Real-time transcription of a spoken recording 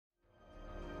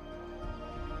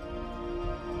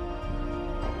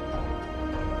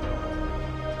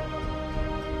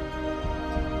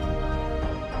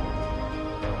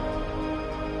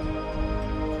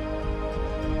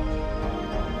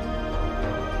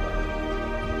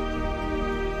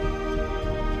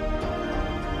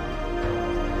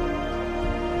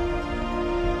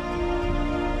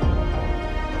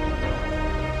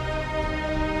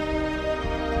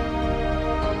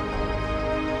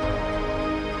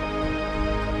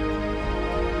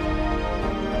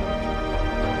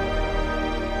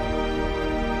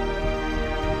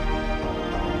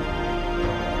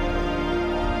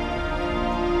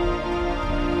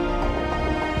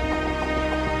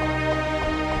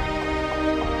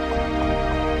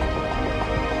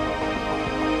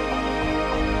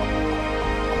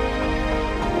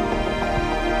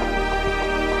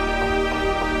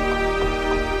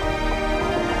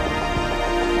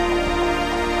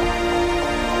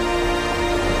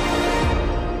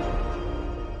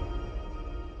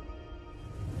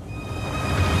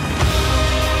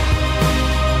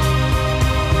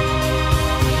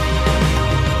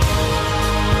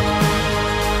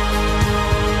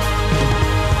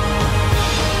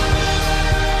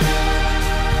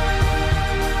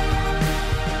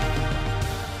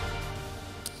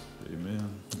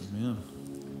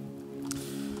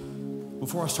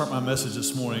Before I start my message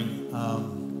this morning, I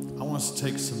want us to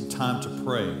take some time to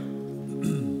pray.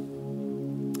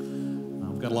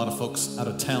 We've got a lot of folks out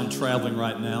of town traveling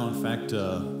right now. In fact, 10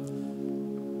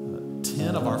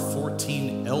 of our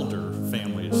 14 elder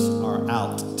families are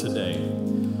out today.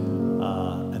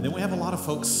 And then we have a lot of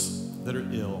folks that are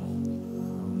ill.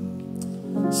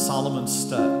 Solomon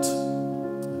Stutt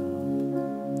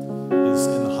is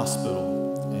in the hospital.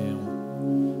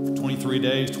 23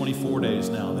 days, 24 days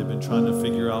now, they've been trying to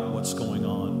figure out what's going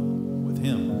on with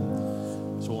him.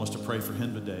 So I want us to pray for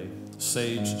him today.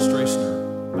 Sage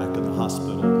Strasner, back in the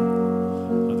hospital.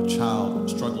 Another child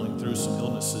struggling through some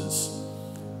illnesses.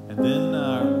 And then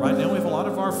right now we have a lot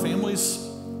of our families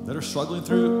that are struggling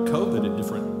through COVID at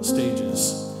different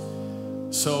stages.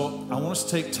 So I want us to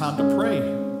take time to pray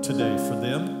today for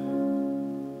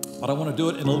them. But I want to do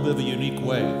it in a little bit of a unique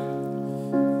way.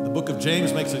 The book of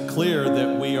James makes it clear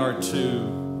that we are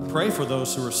to pray for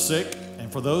those who are sick and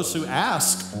for those who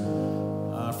ask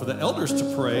for the elders to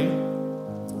pray,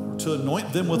 to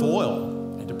anoint them with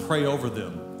oil and to pray over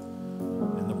them.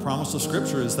 And the promise of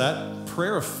Scripture is that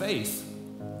prayer of faith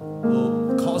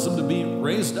will cause them to be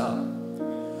raised up.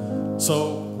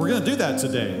 So we're going to do that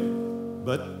today,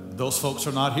 but those folks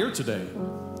are not here today.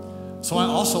 So I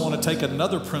also want to take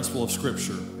another principle of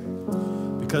Scripture,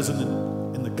 because in the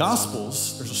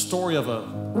Gospels, there's a story of a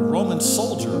Roman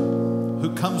soldier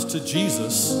who comes to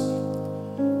Jesus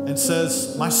and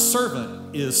says, "My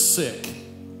servant is sick."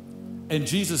 And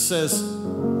Jesus says,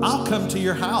 "I'll come to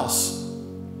your house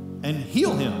and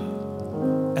heal him."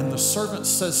 And the servant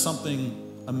says something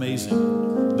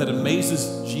amazing that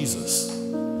amazes Jesus.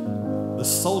 The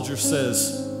soldier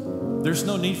says, "There's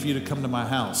no need for you to come to my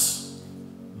house.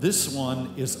 This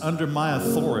one is under my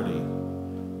authority.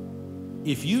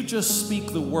 If you just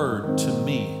speak the word to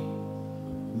me,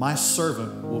 my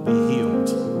servant will be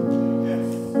healed."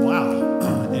 Wow.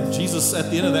 And Jesus at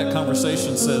the end of that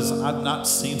conversation says, "I've not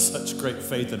seen such great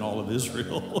faith in all of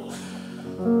Israel."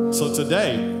 So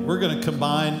today, we're going to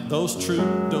combine those two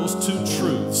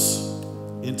truths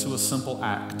into a simple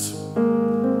act.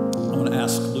 I want to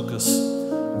ask Lucas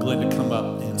Glenn to come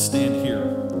up and stand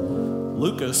here.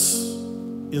 Lucas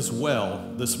is well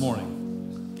this morning.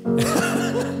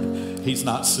 He's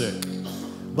not sick.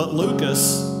 But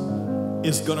Lucas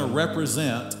is going to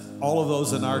represent all of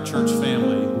those in our church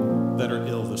family that are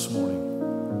ill this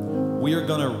morning. We are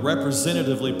going to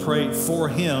representatively pray for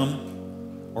him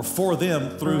or for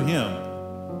them through him,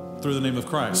 through the name of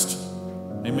Christ.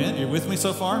 Amen? Are you with me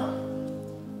so far?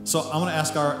 So I'm going to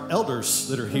ask our elders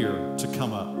that are here to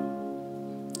come up.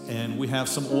 And we have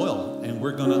some oil, and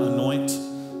we're going to anoint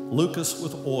Lucas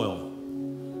with oil.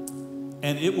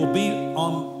 And it will be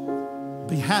on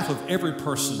behalf of every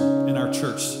person in our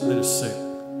church that is sick,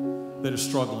 that is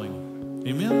struggling.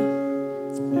 Amen?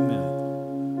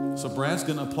 Amen. So Brad's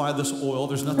going to apply this oil.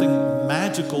 There's nothing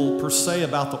magical per se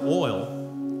about the oil,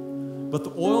 but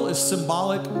the oil is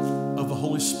symbolic of the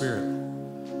Holy Spirit.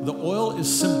 The oil is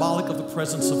symbolic of the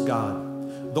presence of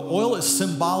God. The oil is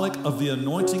symbolic of the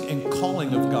anointing and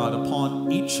calling of God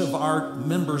upon each of our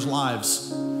members'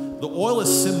 lives. The oil is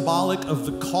symbolic of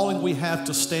the calling we have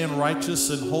to stand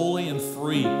righteous and holy and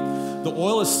free. The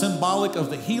oil is symbolic of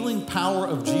the healing power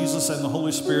of Jesus and the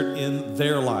Holy Spirit in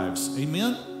their lives.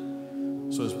 Amen?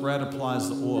 So as Brad applies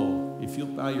the oil, if you'll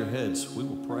bow your heads, we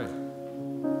will pray.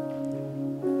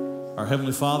 Our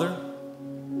Heavenly Father,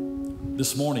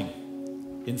 this morning,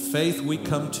 in faith we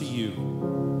come to you.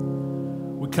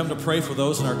 We come to pray for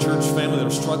those in our church family that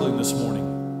are struggling this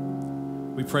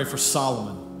morning. We pray for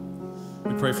Solomon.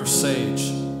 We pray for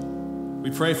Sage. We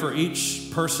pray for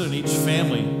each person, each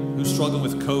family who's struggling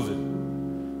with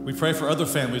COVID. We pray for other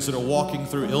families that are walking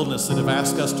through illness that have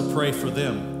asked us to pray for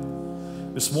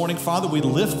them. This morning, Father, we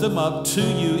lift them up to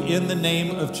you in the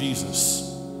name of Jesus.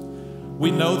 We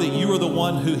know that you are the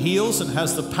one who heals and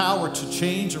has the power to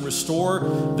change and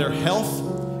restore their health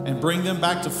and bring them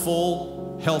back to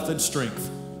full health and strength.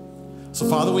 So,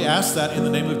 Father, we ask that in the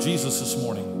name of Jesus this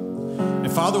morning.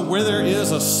 And Father, where there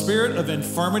is a spirit of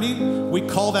infirmity, we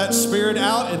call that spirit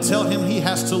out and tell him he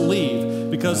has to leave,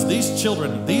 because these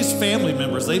children, these family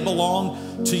members, they belong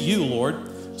to you, Lord.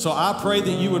 So I pray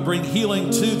that you would bring healing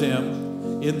to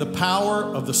them in the power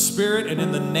of the Spirit and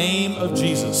in the name of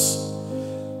Jesus,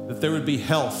 that there would be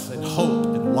health and hope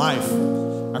and life.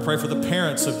 I pray for the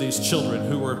parents of these children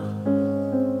who are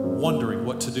wondering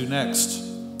what to do next.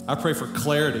 I pray for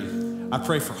clarity. I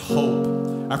pray for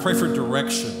hope. I pray for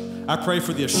direction. I pray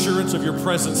for the assurance of your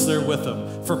presence there with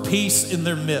them, for peace in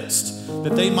their midst,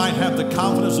 that they might have the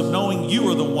confidence of knowing you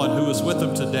are the one who is with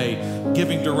them today,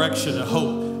 giving direction and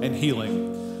hope and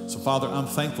healing. So, Father, I'm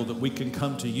thankful that we can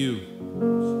come to you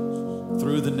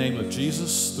through the name of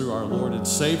Jesus, through our Lord and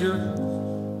Savior.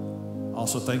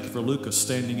 Also, thank you for Lucas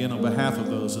standing in on behalf of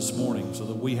those this morning so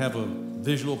that we have a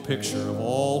visual picture of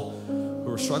all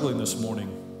who are struggling this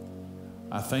morning.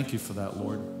 I thank you for that,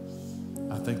 Lord.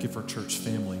 I thank you for church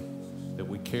family, that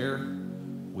we care,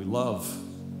 we love,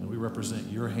 and we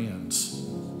represent your hands.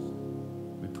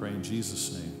 We pray in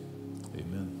Jesus' name.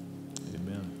 Amen.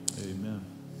 Amen. Amen.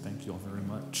 Thank you all very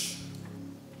much.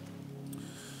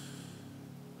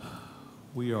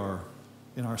 We are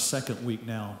in our second week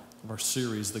now of our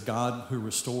series, The God Who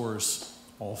Restores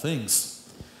All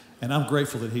Things. And I'm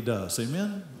grateful that he does.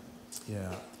 Amen?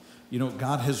 Yeah. You know,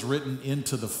 God has written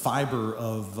into the fiber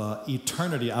of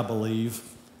eternity, I believe,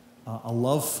 a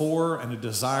love for and a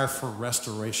desire for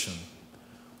restoration.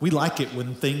 We like it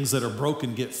when things that are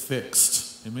broken get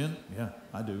fixed. Amen? Yeah,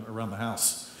 I do, around the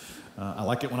house. I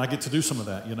like it when I get to do some of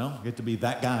that, you know. I get to be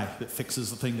that guy that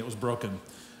fixes the thing that was broken.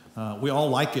 We all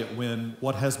like it when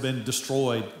what has been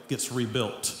destroyed gets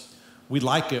rebuilt. We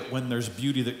like it when there's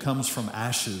beauty that comes from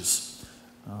ashes.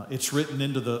 It's written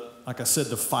into like I said,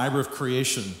 the fiber of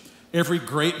creation. Every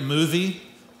great movie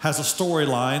has a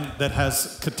storyline that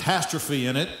has catastrophe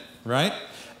in it, right?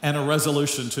 And a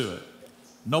resolution to it.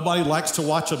 Nobody likes to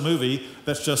watch a movie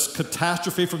that's just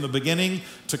catastrophe from the beginning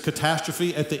to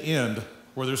catastrophe at the end,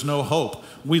 where there's no hope.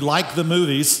 We like the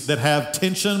movies that have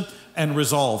tension and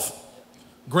resolve.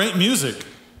 Great music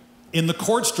in the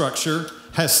chord structure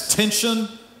has tension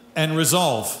and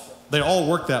resolve. They all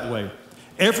work that way.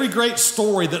 Every great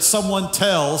story that someone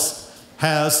tells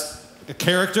has a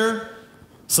character,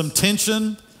 some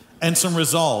tension, and some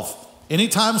resolve.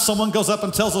 Anytime someone goes up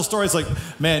and tells a story, it's like,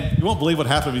 man, you won't believe what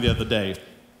happened to me the other day.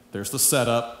 There's the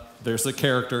setup, there's the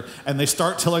character, and they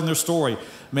start telling their story.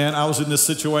 Man, I was in this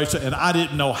situation, and I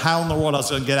didn't know how in the world I was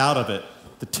going to get out of it.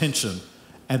 The tension.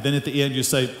 And then at the end you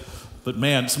say, but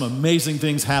man, some amazing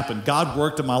things happened. God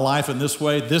worked in my life in this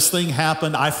way. This thing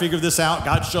happened. I figured this out.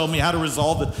 God showed me how to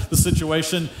resolve the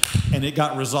situation, and it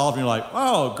got resolved. And you're like,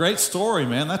 oh, great story,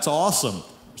 man. That's awesome.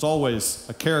 There's always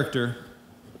a character,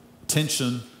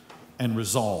 tension, and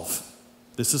resolve.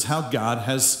 This is how God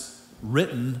has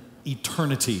written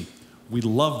eternity. We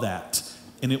love that.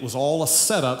 And it was all a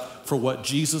setup for what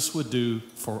Jesus would do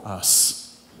for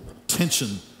us.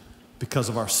 Tension because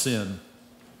of our sin.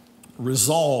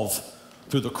 Resolve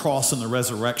through the cross and the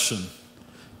resurrection.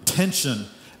 Tension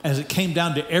as it came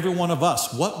down to every one of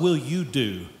us. What will you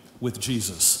do with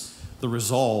Jesus? The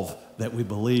resolve that we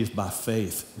believe by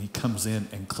faith. He comes in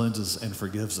and cleanses and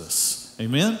forgives us.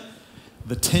 Amen?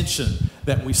 The tension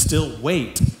that we still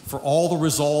wait for all the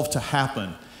resolve to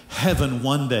happen. Heaven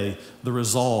one day, the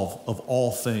resolve of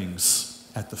all things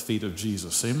at the feet of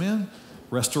Jesus. Amen?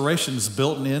 Restoration is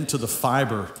built into the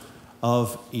fiber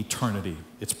of eternity.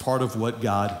 It's part of what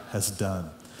God has done.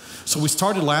 So we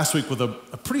started last week with a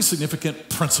pretty significant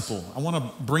principle. I want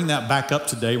to bring that back up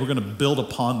today. We're going to build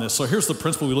upon this. So here's the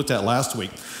principle we looked at last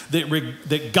week.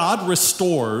 That God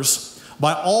restores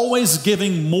by always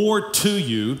giving more to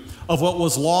you of what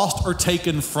was lost or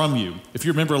taken from you. If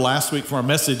you remember last week from our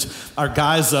message, our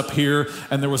guys up here,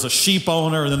 and there was a sheep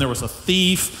owner, and then there was a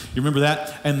thief. You remember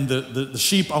that? And the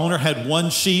sheep owner had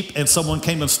one sheep, and someone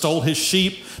came and stole his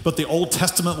sheep. But the Old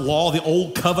Testament law, the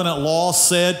Old Covenant law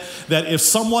said that if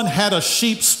someone had a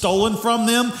sheep stolen from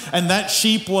them, and that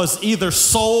sheep was either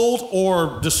sold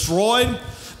or destroyed,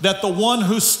 that the one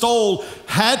who stole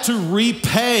had to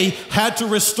repay, had to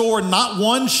restore not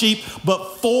one sheep,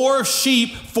 but 4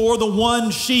 sheep for the one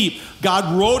sheep.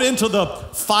 God wrote into the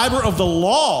fiber of the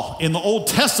law in the Old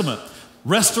Testament,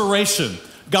 restoration.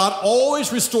 God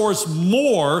always restores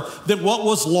more than what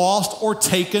was lost or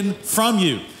taken from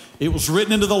you. It was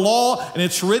written into the law, and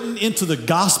it's written into the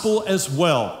gospel as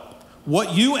well.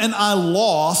 What you and I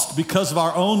lost because of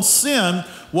our own sin,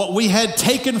 what we had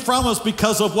taken from us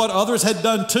because of what others had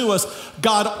done to us,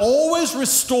 God always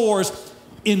restores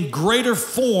in greater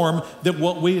form than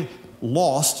what we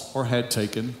lost or had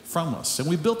taken from us. And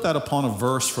we built that upon a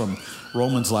verse from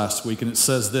Romans last week, and it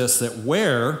says this, that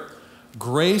where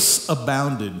where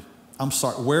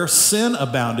sin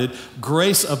abounded,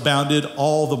 grace abounded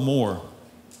all the more.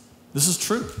 This is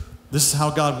true. This is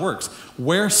how God works.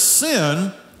 Where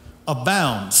sin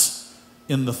abounds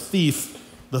in the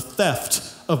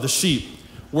theft of the sheep.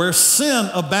 Where sin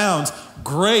abounds,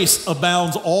 grace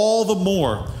abounds all the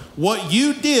more. What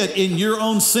you did in your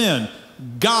own sin,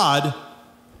 God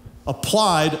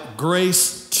applied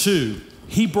grace to.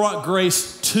 He brought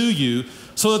grace to you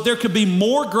so that there could be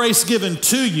more grace given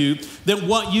to you than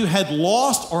what you had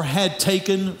lost or had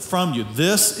taken from you.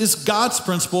 This is God's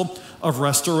principle of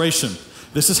restoration.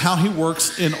 This is how he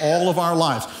works in all of our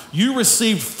lives. You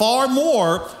received far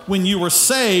more when you were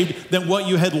saved than what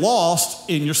you had lost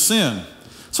in your sin.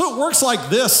 So it works like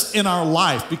this in our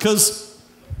life because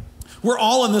we're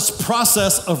all in this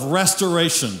process of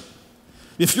restoration.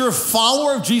 If you're a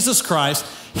follower of Jesus Christ,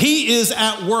 he is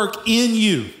at work in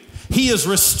you. He is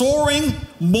restoring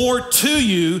more to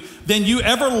you than you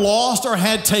ever lost or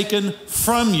had taken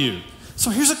from you. So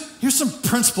here's some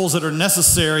principles that are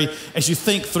necessary as you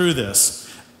think through this.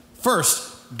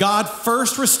 First, God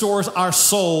first restores our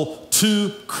soul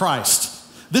to Christ.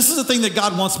 This is the thing that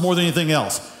God wants more than anything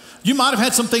else. You might have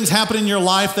had some things happen in your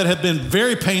life that have been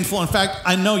very painful. In fact,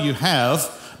 I know you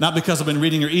have, not because I've been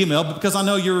reading your email, but because I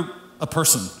know you're a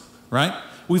person, right?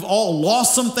 We've all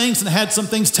lost some things and had some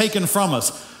things taken from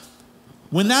us.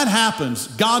 When that happens,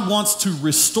 God wants to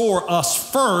restore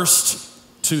us first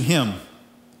to him.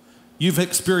 You've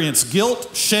experienced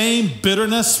guilt, shame,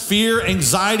 bitterness, fear,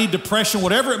 anxiety, depression,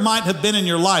 whatever it might have been in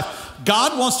your life.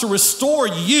 God wants to restore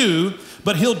you,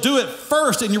 but he'll do it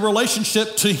first in your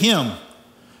relationship to him.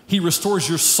 He restores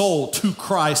your soul to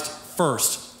Christ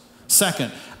first.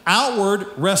 Second, outward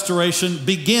restoration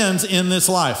begins in this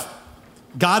life.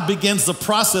 God begins the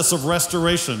process of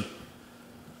restoration.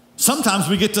 Sometimes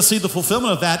we get to see the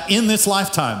fulfillment of that in this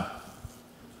lifetime,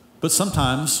 but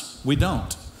sometimes we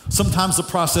don't. Sometimes the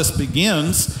process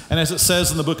begins, and as it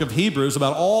says in the book of Hebrews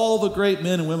about all the great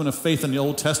men and women of faith in the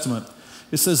Old Testament,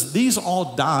 it says, these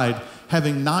all died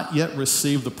having not yet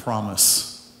received the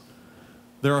promise.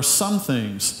 There are some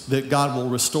things that God will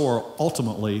restore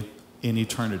ultimately in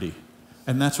eternity,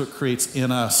 and that's what creates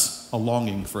in us a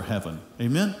longing for heaven.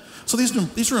 Amen? So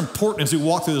these are important as we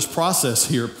walk through this process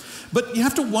here, but you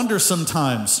have to wonder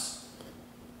sometimes,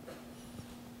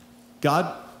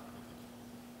 God,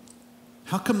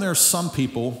 how come there are some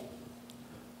people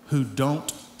who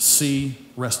don't see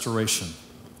restoration?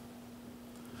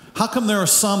 How come there are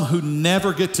some who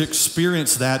never get to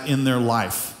experience that in their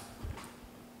life?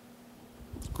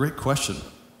 Great question.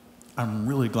 I'm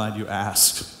really glad you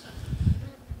asked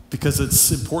because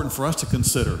it's important for us to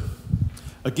consider.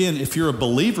 Again, if you're a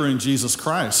believer in Jesus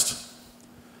Christ,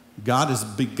 God has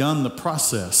begun the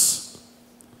process.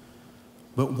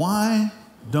 But why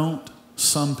don't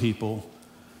some people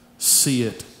see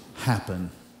it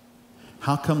happen?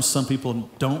 How come some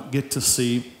people don't get to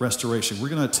see restoration? We're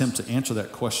going to attempt to answer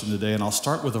that question today, and I'll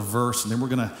start with a verse, and then we're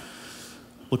going to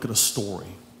look at a story.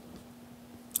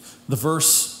 The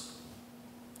verse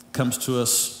comes to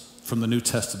us from the New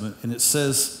Testament, and it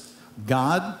says,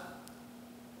 God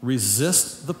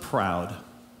resists the proud,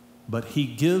 but he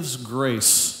gives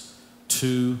grace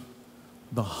to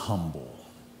the humble.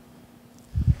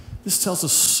 This tells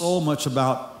us so much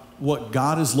about what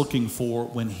God is looking for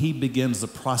when he begins the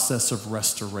process of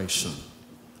restoration.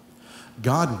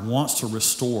 God wants to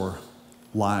restore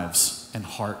lives and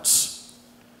hearts.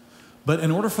 But in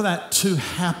order for that to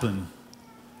happen,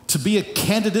 to be a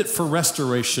candidate for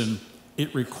restoration,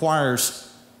 it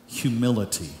requires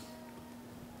humility.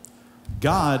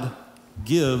 God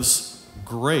gives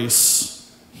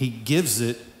grace. He gives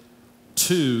it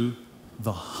to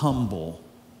the humble.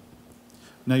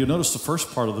 Now you'll notice the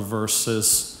first part of the verse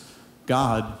says,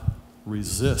 God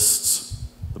resists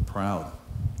the proud.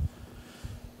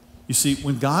 You see,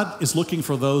 when God is looking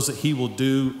for those that he will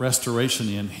do restoration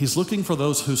in, he's looking for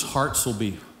those whose hearts will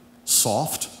be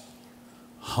soft,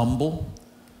 humble,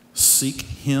 seek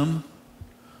him,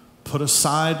 put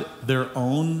aside their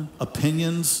own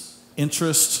opinions,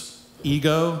 interests,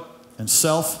 ego, and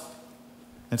self,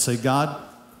 and say, God,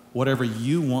 whatever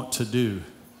you want to do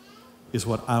is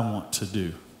what I want to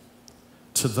do.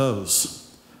 To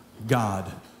those,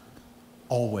 God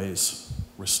always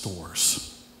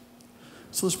restores.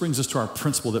 So this brings us to our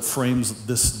principle that frames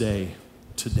this day,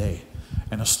 today,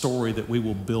 and a story that we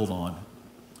will build on.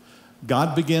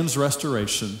 God begins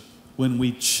restoration when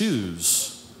we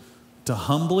choose to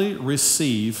humbly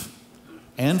receive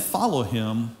and follow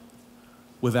him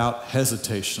without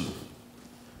hesitation.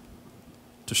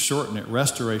 To shorten it,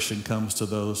 restoration comes to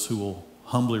those who will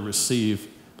humbly receive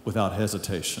without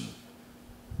hesitation.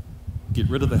 Get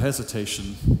rid of the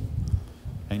hesitation,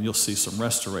 and you'll see some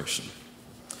restoration.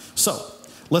 So,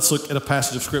 let's look at a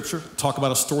passage of Scripture, talk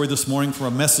about a story this morning from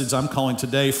a message I'm calling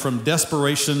today, From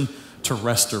Desperation to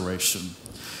Restoration.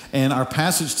 And our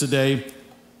passage today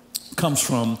comes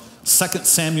from 2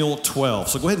 Samuel 12.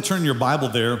 So go ahead and turn your Bible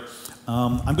there.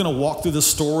 I'm going to walk through this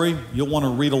story. You'll want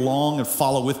to read along and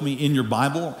follow with me in your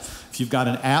Bible. If you've got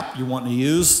an app you're wanting to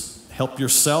use, help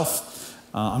yourself.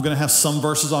 I'm going to have some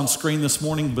verses on screen this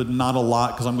morning, but not a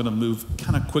lot because I'm going to move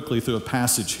kind of quickly through a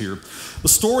passage here. The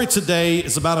story today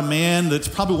is about a man that's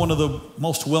probably one of the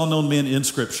most well-known men in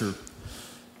Scripture.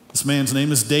 This man's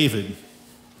name is David.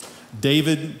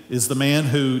 David is the man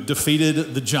who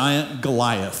defeated the giant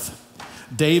Goliath.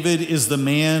 David is the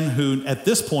man who, at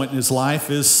this point in his life,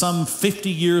 is some 50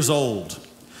 years old.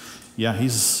 Yeah,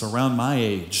 he's around my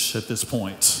age at this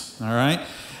point, all right?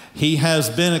 He has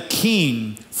been a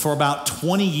king for about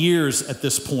 20 years at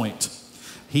this point.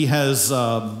 He has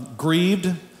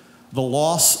grieved the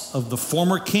loss of the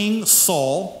former king,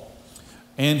 Saul,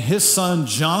 and his son,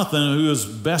 Jonathan, who he was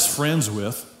best friends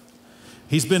with.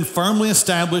 He's been firmly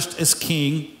established as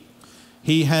king.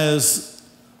 He has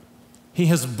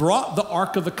brought the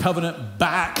Ark of the Covenant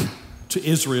back to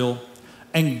Israel,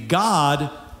 and God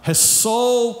has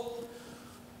so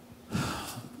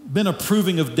been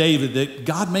approving of David that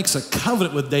God makes a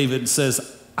covenant with David and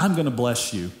says, I'm going to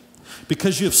bless you.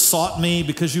 Because you have sought me,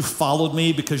 because you followed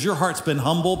me, because your heart's been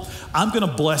humble, I'm going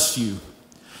to bless you.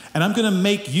 And I'm going to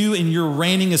make you and your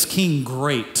reigning as king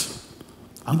great.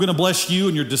 I'm going to bless you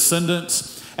and your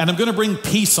descendants, and I'm going to bring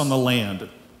peace on the land.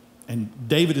 And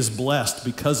David is blessed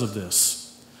because of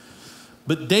this.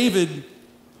 But David,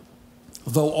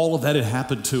 though all of that had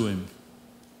happened to him,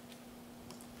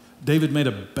 David made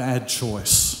a bad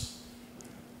choice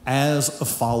as a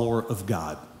follower of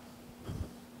God.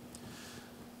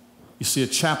 You see, a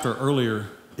chapter earlier,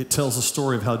 it tells the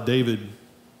story of how David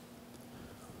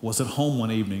was at home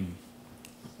one evening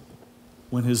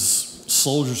when his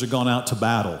soldiers had gone out to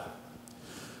battle.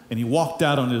 And he walked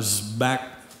out on his back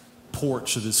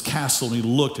porch of his castle, and he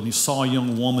looked and he saw a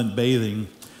young woman bathing,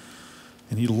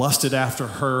 and he lusted after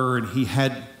her, and he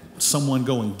had someone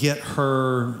go and get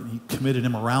her. He committed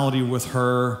immorality with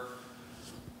her,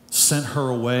 sent her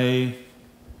away.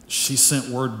 She sent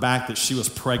word back that she was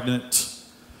pregnant.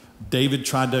 David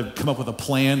tried to come up with a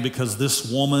plan because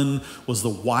this woman was the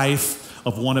wife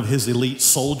of one of his elite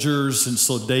soldiers. And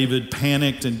so David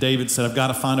panicked, and David said, I've got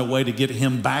to find a way to get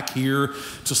him back here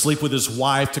to sleep with his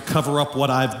wife, to cover up what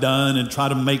I've done and try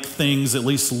to make things at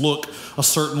least look a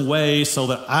certain way so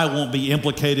that I won't be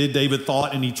implicated, David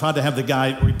thought. And he tried to have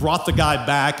he brought the guy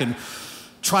back and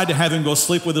tried to have him go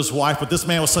sleep with his wife. But this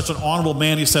man was such an honorable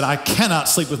man. He said, I cannot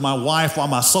sleep with my wife while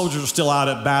my soldiers are still out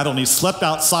at battle. And he slept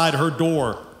outside her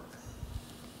door.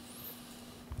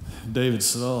 David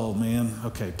said, oh man,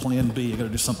 okay, plan B, I gotta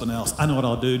do something else. I know what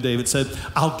I'll do, David said.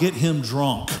 I'll get him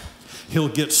drunk. He'll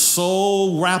get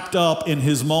so wrapped up in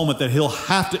his moment that he'll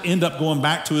have to end up going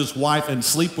back to his wife and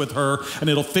sleep with her, and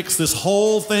it'll fix this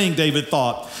whole thing, David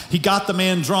thought. He got the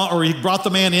man drunk, or he brought the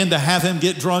man in to have him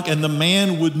get drunk, and the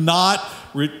man would not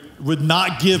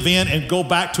give in and go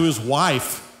back to his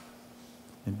wife.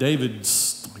 And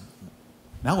David's like,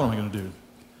 now what am I gonna do?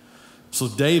 So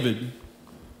David,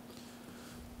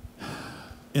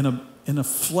 in a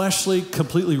fleshly,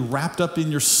 completely wrapped up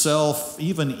in yourself,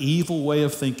 even evil way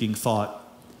of thinking, thought,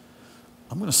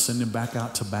 I'm going to send him back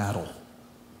out to battle.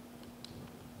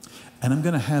 And I'm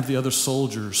going to have the other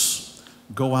soldiers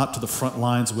go out to the front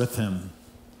lines with him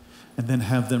and then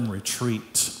have them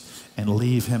retreat and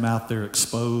leave him out there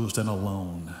exposed and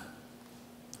alone.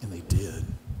 And they did.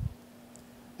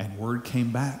 And word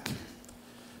came back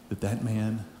that that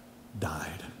man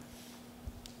died.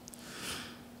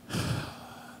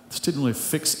 This didn't really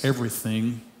fix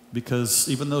everything, because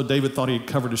even though David thought he had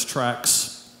covered his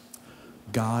tracks,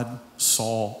 God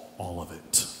saw all of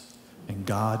it, and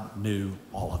God knew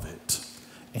all of it,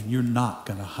 and you're not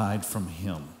going to hide from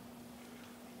him.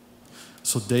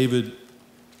 So David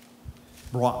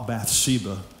brought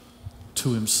Bathsheba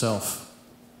to himself,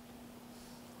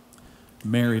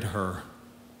 married her.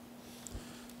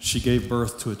 She gave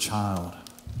birth to a child,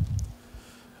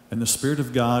 and the Spirit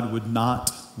of God would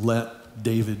not let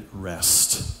David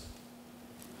rest.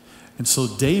 And so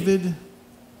David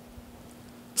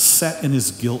sat in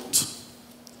his guilt.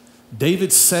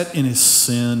 David sat in his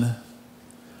sin,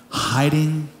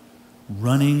 hiding,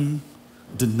 running,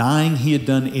 denying he had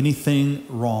done anything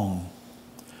wrong.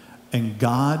 And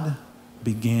God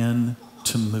began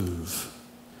to move,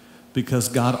 because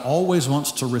God always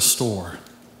wants to restore,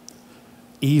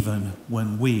 even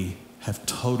when we have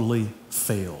totally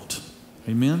failed.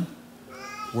 Amen?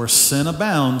 Where sin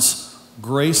abounds,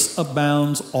 grace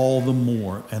abounds all the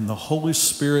more. And the Holy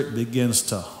Spirit begins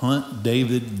to hunt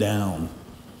David down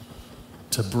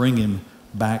to bring him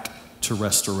back to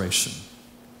restoration.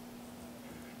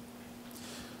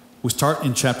 We start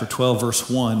in chapter 12, verse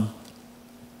 1.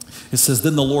 It says,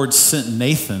 then the Lord sent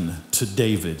Nathan to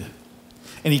David.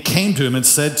 And he came to him and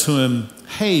said to him,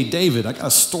 hey, David, I got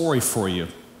a story for you.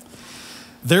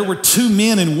 There were two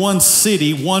men in one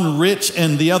city, one rich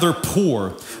and the other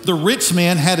poor. The rich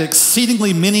man had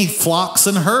exceedingly many flocks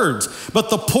and herds,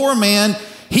 but the poor man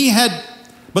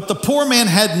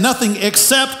had nothing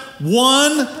except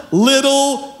one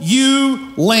little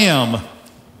ewe lamb.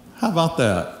 How about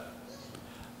that?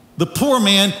 The poor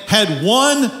man had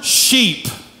one sheep.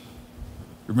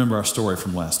 Remember our story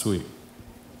from last week.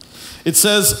 It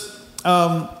says,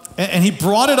 and he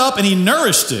brought it up and he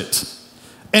nourished it.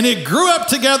 And it grew up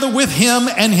together with him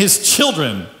and his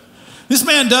children. This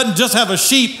man doesn't just have a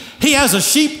sheep. He has a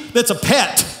sheep that's a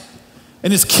pet.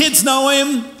 And his kids know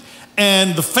him.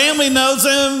 And the family knows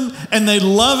him. And they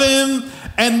love him.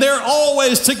 And they're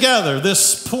always together,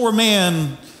 this poor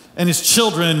man and his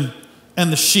children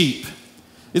and the sheep.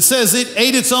 It says it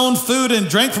ate its own food and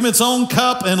drank from its own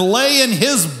cup and lay in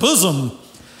his bosom.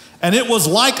 And it was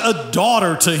like a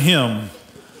daughter to him.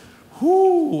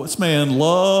 Whoo, this man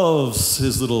loves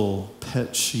his little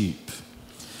pet sheep.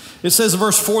 It says in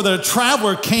verse 4 that a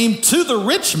traveler came to the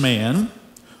rich man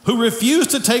who refused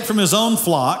to take from his own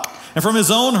flock and from his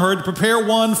own herd to prepare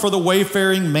one for the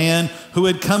wayfaring man who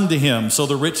had come to him. So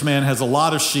the rich man has a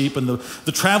lot of sheep, and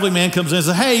the traveling man comes in and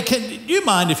says, hey, can you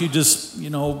mind if you just,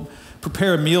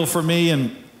 prepare a meal for me?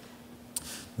 And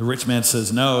the rich man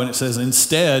says no, and it says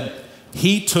instead,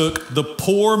 he took the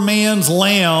poor man's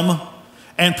lamb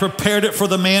and prepared it for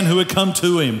the man who had come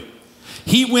to him.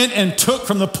 He went and took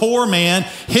from the poor man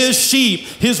his sheep,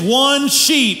 his one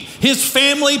sheep, his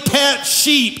family pet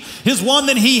sheep, his one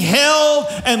that he held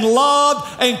and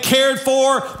loved and cared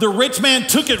for. The rich man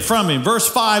took it from him. Verse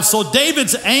 5, so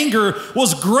David's anger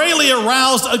was greatly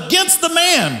aroused against the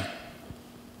man.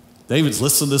 David's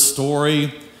listened to this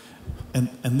story, and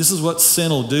this is what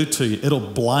sin will do to you. It'll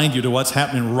blind you to what's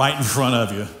happening right in front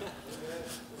of you.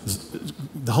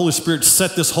 The Holy Spirit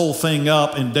set this whole thing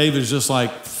up, and David's just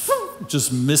like,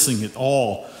 just missing it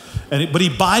all. But he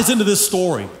buys into this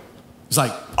story. He's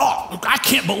like, oh, I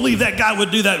can't believe that guy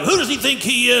would do that. Who does he think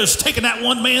he is, taking that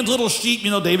one man's little sheep?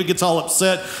 David gets all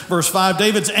upset. Verse 5,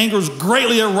 David's anger is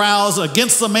greatly aroused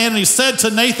against the man, and he said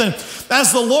to Nathan,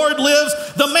 as the Lord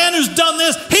lives, the man who's done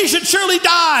this, he should surely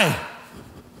die.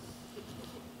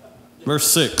 Verse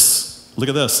 6, look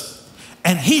at this.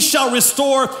 And he shall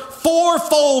restore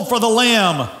fourfold for the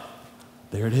lamb.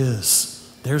 There it is.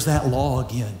 There's that law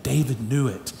again. David knew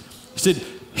it. He said,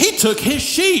 he took his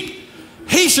sheep.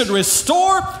 He should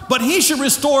restore, but he should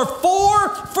restore 4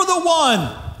 for the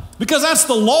one. Because that's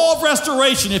the law of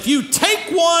restoration. If you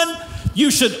take one, you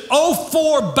should owe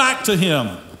 4 back to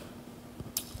him.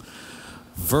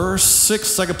 Verse 6,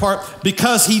 second part,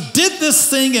 because he did this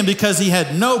thing and because he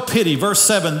had no pity. Verse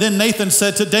 7, then Nathan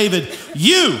said to David,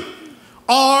 you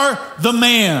are the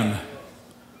man.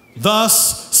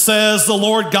 Thus says the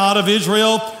Lord God of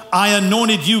Israel, I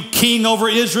anointed you king over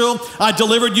Israel. I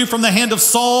delivered you from the hand of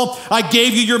Saul. I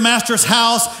gave you your master's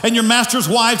house and your master's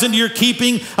wives into your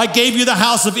keeping. I gave you the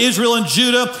house of Israel and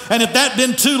Judah. And if that had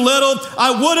been too little,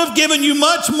 I would have given you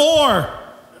much more.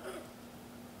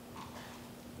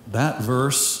 That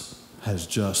verse has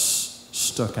just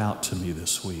stuck out to me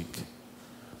this week.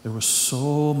 There was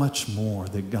so much more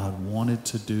that God wanted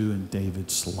to do in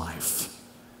David's life.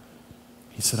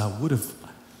 He said,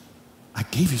 I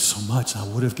gave you so much, I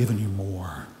would have given you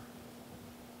more.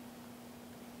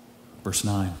 Verse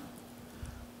 9,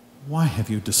 why have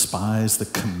you despised the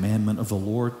commandment of the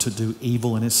Lord to do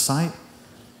evil in his sight?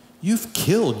 You've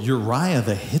killed Uriah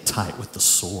the Hittite with the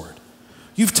sword.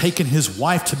 You've taken his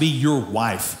wife to be your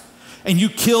wife, and you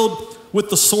killed with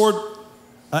the sword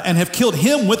and have killed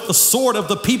him with the sword of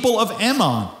the people of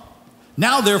Ammon.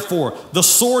 Now, therefore, the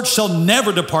sword shall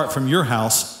never depart from your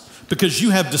house, because you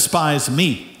have despised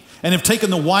me, and have taken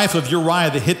the wife of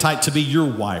Uriah the Hittite to be your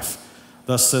wife.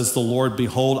 Thus says the Lord,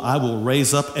 behold, I will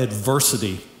raise up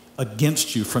adversity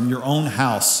against you from your own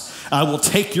house. I will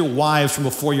take your wives from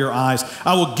before your eyes.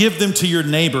 I will give them to your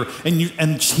neighbor, and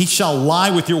he shall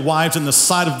lie with your wives in the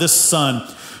sight of this sun.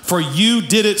 For you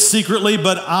did it secretly,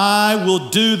 but I will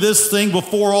do this thing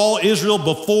before all Israel,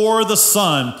 before the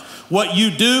sun. What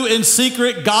you do in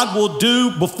secret, God will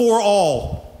do before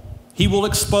all. He will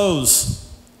expose.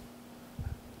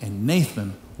 And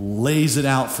Nathan lays it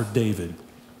out for David.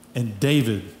 And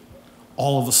David,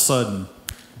 all of a sudden,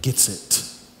 gets it.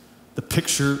 The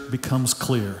picture becomes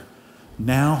clear.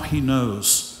 Now he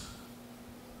knows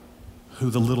who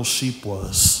the little sheep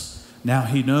was. Now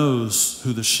he knows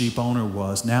who the sheep owner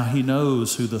was. Now he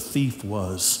knows who the thief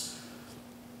was.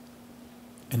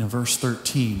 And in verse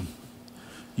 13,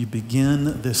 you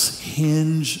begin this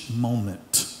hinge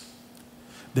moment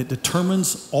that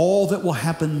determines all that will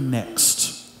happen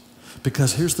next.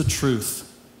 Because here's the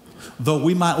truth. Though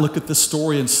we might look at this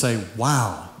story and say,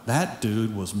 wow, that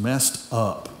dude was messed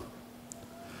up,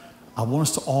 I want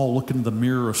us to all look into the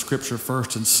mirror of Scripture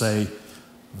first and say,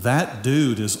 that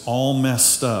dude is all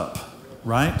messed up,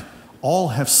 right? All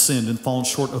have sinned and fallen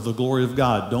short of the glory of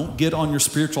God. Don't get on your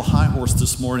spiritual high horse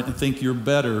this morning and think you're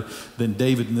better than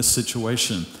David in this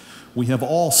situation. We have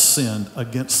all sinned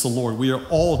against the Lord. We are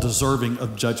all deserving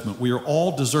of judgment. We are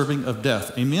all deserving of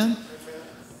death. Amen?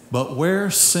 But where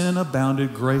sin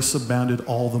abounded, grace abounded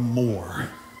all the more.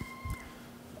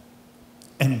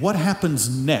 And what happens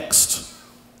next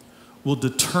will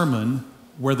determine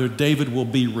whether David will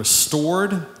be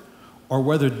restored or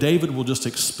whether David will just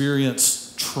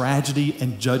experience tragedy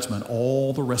and judgment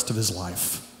all the rest of his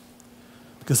life.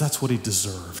 Because that's what he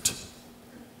deserved.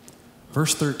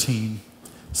 Verse 13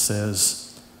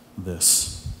 says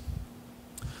this.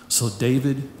 So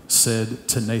David said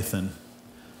to Nathan,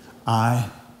 I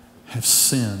have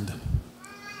sinned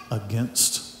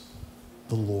against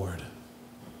the Lord.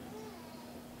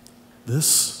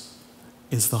 This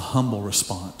is the humble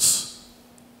response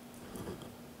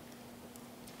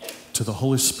to the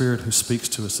Holy Spirit who speaks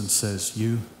to us and says,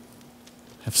 you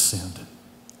have sinned.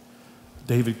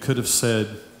 David could have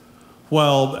said,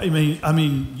 well, I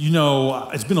mean, you know,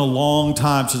 it's been a long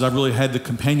time since I've really had the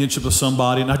companionship of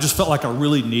somebody, and I just felt like I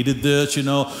really needed this, you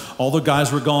know. All the guys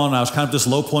were gone. I was kind of this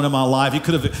low point in my life. He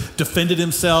could have defended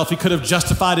himself. He could have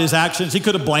justified his actions. He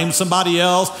could have blamed somebody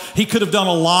else. He could have done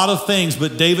a lot of things,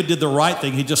 but David did the right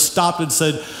thing. He just stopped and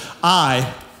said,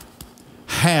 I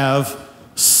have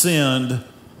sinned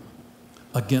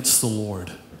against the Lord.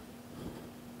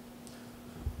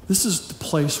 This is the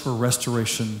place where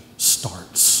restoration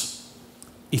starts.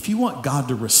 If you want God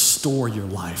to restore your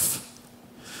life,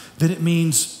 then it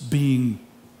means being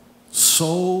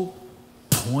so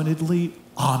pointedly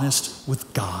honest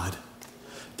with God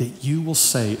that you will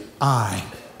say, I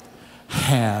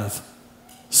have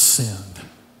sinned.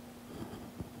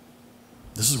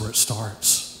 This is where it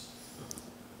starts.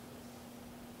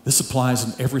 This applies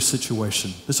in every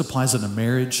situation. This applies in a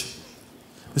marriage.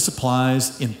 This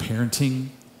applies in parenting.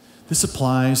 This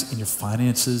applies in your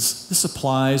finances. This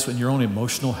applies in your own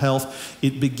emotional health.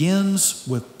 It begins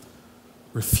with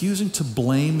refusing to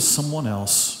blame someone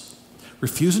else,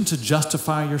 refusing to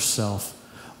justify yourself,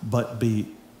 but be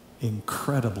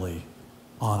incredibly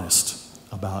honest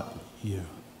about you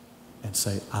and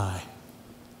say, I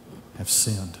have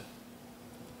sinned.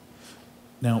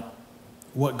 Now,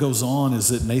 what goes on is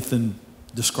that Nathan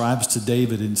describes to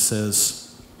David and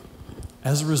says,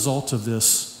 as a result of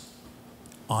this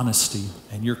honesty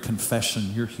and your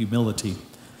confession, your humility,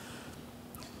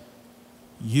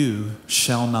 you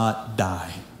shall not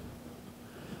die.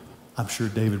 I'm sure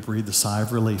David breathed a sigh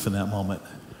of relief in that moment.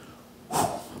 Whew.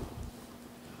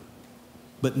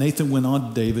 But Nathan went on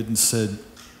to David and said,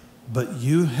 but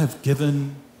you have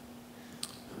given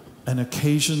an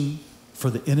occasion for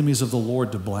the enemies of the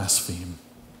Lord to blaspheme.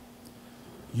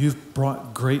 You've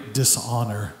brought great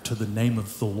dishonor to the name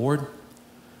of the Lord,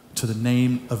 to the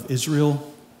name of Israel,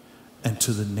 and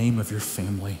to the name of your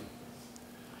family.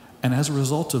 And as a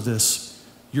result of this,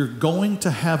 you're going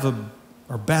to have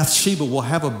or Bathsheba will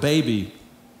have a baby.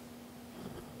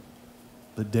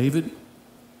 But David,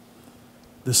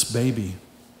 this baby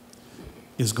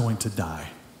is going to die.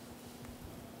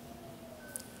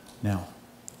 Now,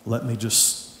 let me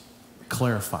just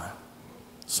clarify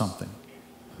something.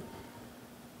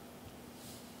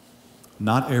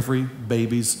 Not every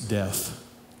baby's death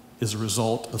is a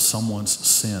result of someone's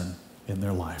sin in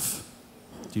their life.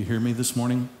 Do you hear me this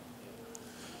morning?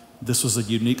 This was a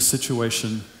unique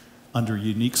situation under a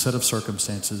unique set of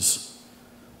circumstances.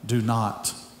 Do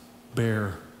not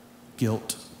bear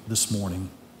guilt this morning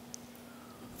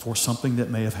for something that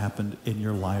may have happened in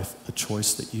your life, a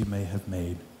choice that you may have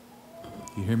made.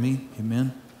 You hear me?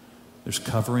 Amen? There's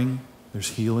covering, there's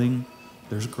healing,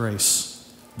 there's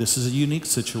grace. This is a unique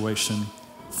situation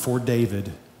for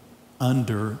David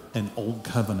under an old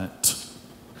covenant.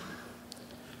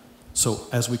 So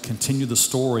as we continue the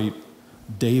story,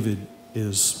 David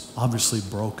is obviously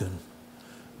broken.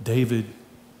 David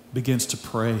begins to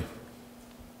pray.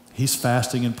 He's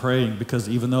fasting and praying because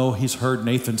even though he's heard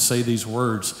Nathan say these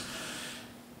words,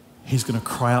 he's going to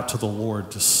cry out to the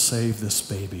Lord to save this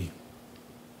baby.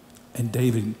 And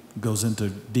David goes into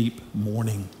deep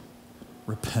mourning,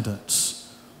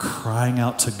 repentance, crying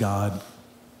out to God.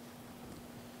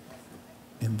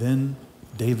 And then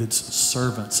David's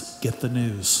servants get the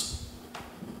news.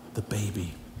 The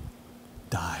baby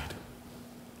died.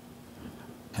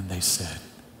 And they said,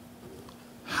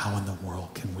 how in the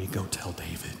world can we go tell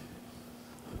David?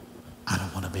 I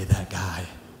don't want to be that guy.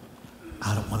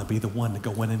 I don't want to be the one to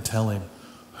go in and tell him.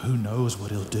 Who knows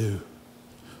what he'll do?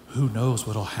 Who knows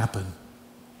what'll happen?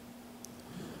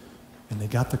 And they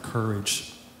got the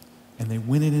courage, and they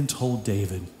went in and told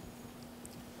David.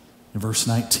 And verse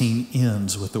 19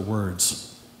 ends with the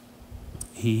words,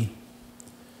 he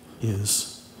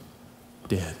is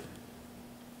dead.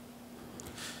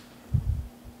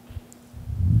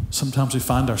 Sometimes we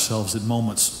find ourselves in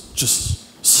moments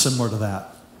just similar to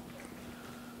that,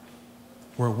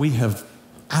 where we have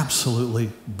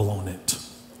absolutely blown it.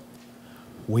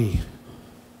 We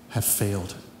have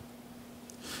failed.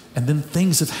 And then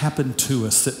things have happened to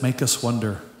us that make us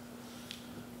wonder,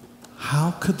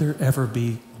 how could there ever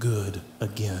be good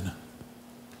again?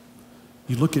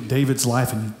 You look at David's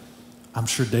life, and I'm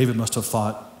sure David must have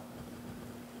thought,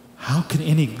 how can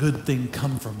any good thing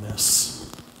come from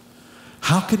this?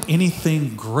 How can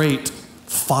anything great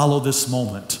follow this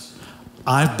moment?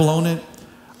 I've blown it.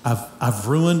 I've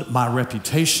ruined my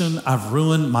reputation. I've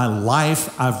ruined my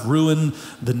life. I've ruined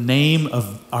the name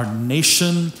of our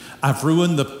nation. I've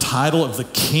ruined the title of the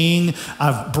king.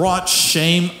 I've brought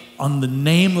shame on the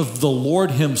name of the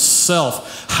Lord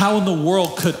himself. How in the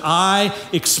world could I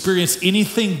experience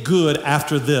anything good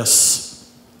after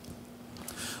this?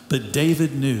 But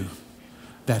David knew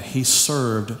that he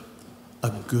served a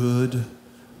good,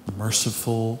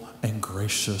 merciful, and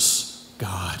gracious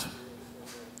God.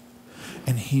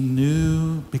 And he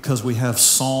knew, because we have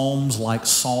Psalms like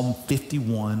Psalm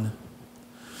 51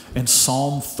 and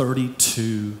Psalm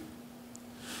 32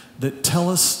 that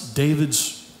tell us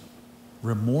David's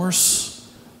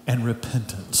remorse and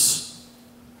repentance.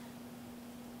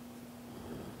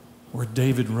 Where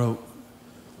David wrote,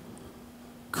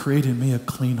 "Create in me a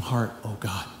clean heart, O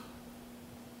God."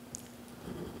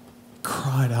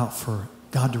 Cried out for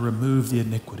God to remove the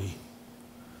iniquity.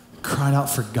 Cried out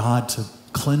for God to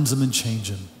cleanse him and change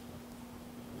him.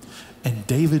 And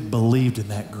David believed in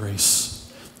that grace.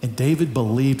 And David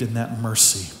believed in that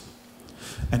mercy.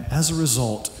 And as a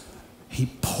result, he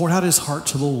poured out his heart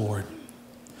to the Lord.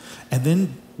 And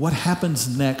then what happens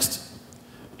next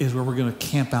is where we're going to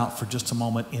camp out for just a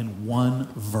moment in one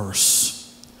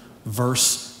verse.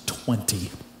 Verse 20.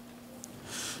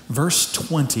 Verse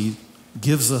 20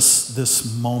 gives us this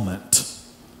moment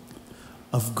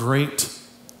of great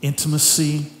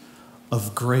intimacy,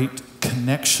 of great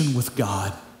connection with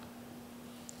God,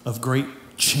 of great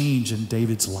change in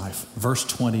David's life. Verse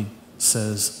 20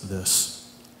 says this: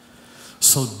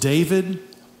 "So David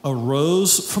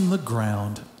arose from the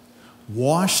ground,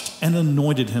 washed and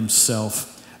anointed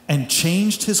himself, and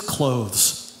changed his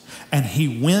clothes, and he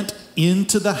went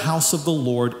into the house of the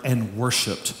Lord and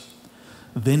worshiped.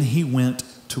 Then he went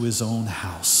to his own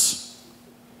house."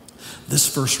 This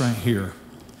verse right here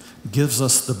gives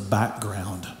us the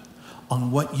background on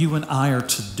what you and I are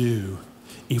to do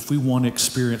if we want to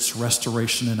experience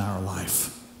restoration in our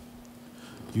life.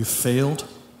 You've failed.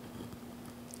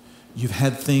 You've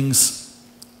had things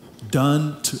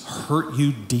done to hurt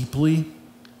you deeply.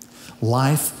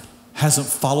 Life hasn't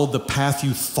followed the path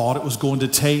you thought it was going to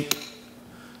take.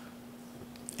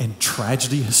 And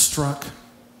tragedy has struck.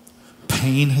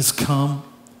 Pain has come.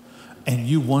 And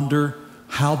you wonder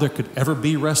how there could ever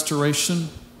be restoration.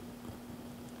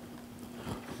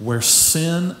 Where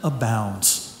sin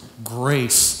abounds,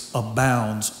 grace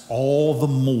abounds all the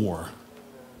more.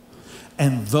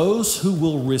 And those who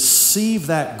will receive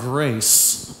that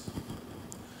grace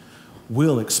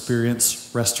will experience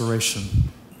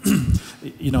restoration.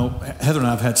 You know, Heather and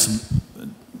I have had some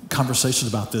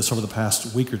conversations about this over the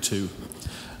past week or two.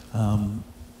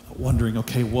 Wondering,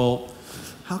 okay, well,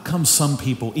 how come some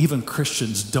people, even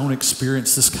Christians, don't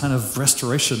experience this kind of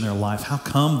restoration in their life? How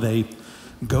come they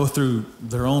go through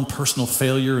their own personal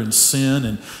failure and sin,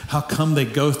 and how come they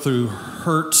go through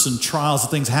hurts and trials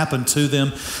and things happen to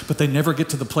them, but they never get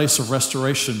to the place of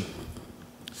restoration?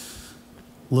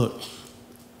 Look,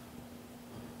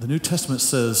 the New Testament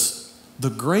says the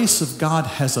grace of God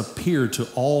has appeared to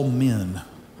all men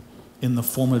in the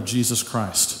form of Jesus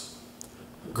Christ.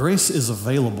 Grace is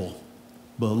available,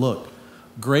 but look,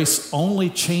 grace only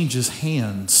changes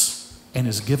hands and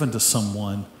is given to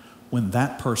someone when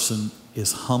that person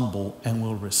is humble and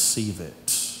will receive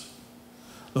it.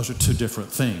 Those are two different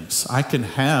things. I can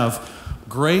have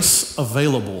grace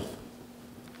available,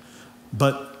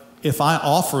 but if I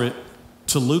offer it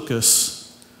to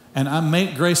Lucas and I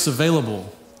make grace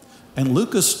available and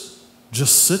Lucas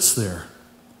just sits there,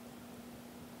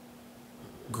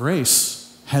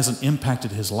 grace hasn't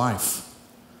impacted his life.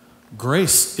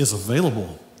 Grace is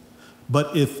available,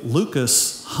 but if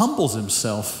Lucas humbles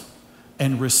himself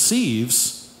and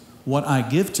receives what I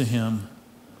give to him,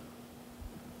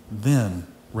 then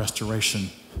restoration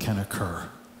can occur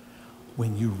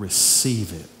when you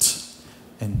receive it.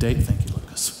 And thank you,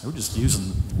 Lucas. We're just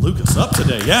using Lucas up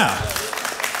today, yeah.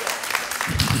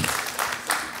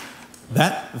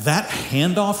 That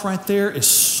handoff right there is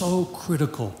so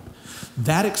critical.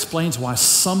 That explains why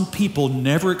some people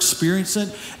never experience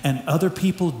it and other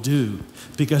people do,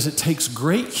 because it takes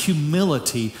great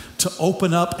humility to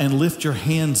open up and lift your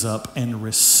hands up and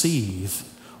receive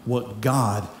what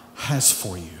God has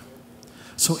for you.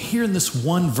 So here in this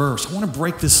one verse, I want to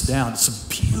break this down. It's a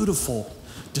beautiful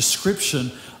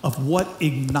description of what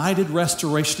ignited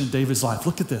restoration in David's life.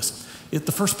 Look at this.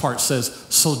 The first part says,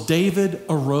 so David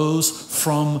arose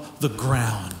from the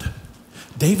ground.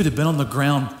 David had been on the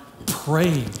ground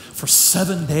praying for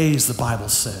 7 days, the Bible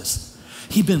says.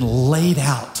 He'd been laid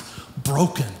out,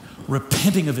 broken,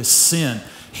 repenting of his sin.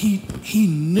 He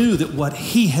knew that what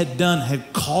he had done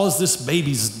had caused this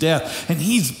baby's death, and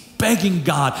he's begging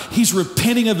God. He's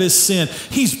repenting of his sin.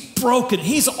 He's broken.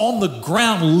 He's on the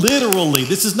ground literally.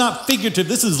 This is not figurative.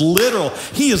 This is literal.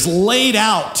 He is laid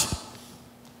out,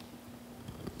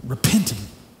 repenting.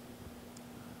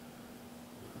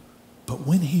 But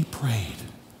when he prayed,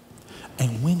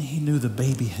 and when he knew the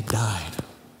baby had died,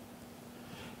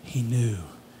 he knew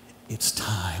it's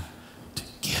time to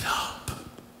get up.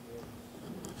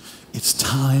 It's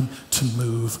time to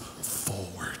move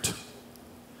forward.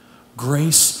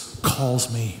 Grace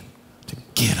calls me to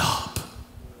get up.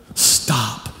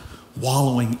 Stop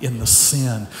wallowing in the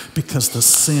sin, because the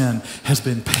sin has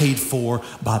been paid for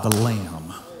by the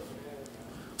Lamb.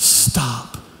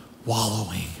 Stop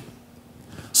wallowing.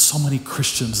 So many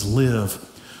Christians live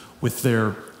with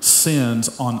their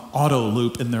sins on auto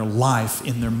loop in their life,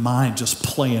 in their mind, just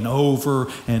playing over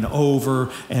and over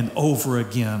and over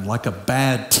again, like a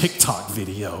bad TikTok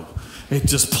video. It's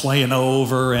just playing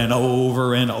over and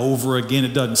over and over again.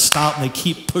 It doesn't stop, and they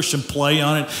keep pushing play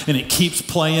on it, and it keeps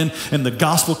playing, and the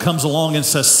gospel comes along and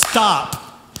says, stop,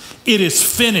 it is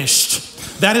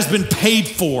finished. That has been paid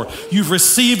for. You've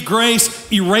received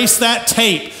grace. Erase that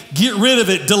tape. Get rid of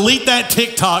it. Delete that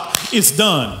TikTok. It's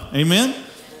done. Amen?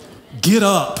 Get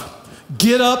up.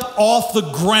 Get up off the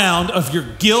ground of your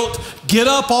guilt. Get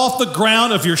up off the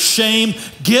ground of your shame.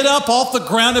 Get up off the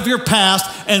ground of your past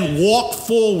and walk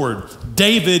forward.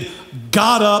 David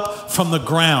got up from the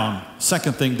ground.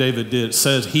 Second thing David did, it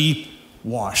says he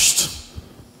washed.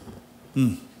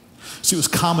 See, it was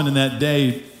common in that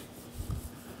day,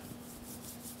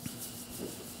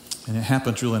 and it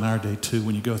happens really in our day too,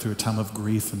 when you go through a time of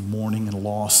grief and mourning and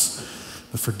loss.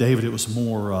 But for David, it was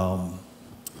more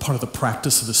part of the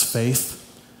practice of his faith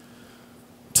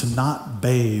to not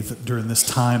bathe during this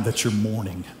time that you're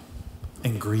mourning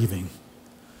and grieving,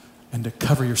 and to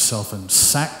cover yourself in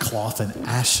sackcloth and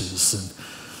ashes.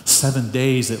 And 7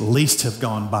 days at least have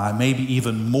gone by, maybe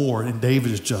even more. And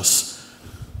David is just,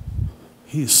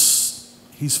 he's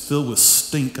filled with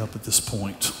stink up at this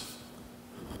point.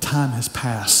 Time has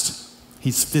passed.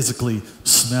 He's physically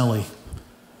smelly.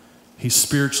 He's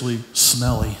spiritually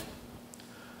smelly.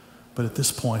 But at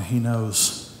this point, he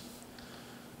knows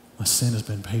my sin has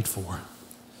been paid for.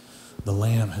 The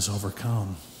Lamb has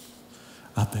overcome.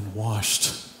 I've been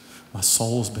washed. My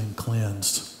soul's been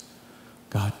cleansed.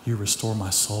 God, you restore my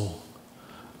soul.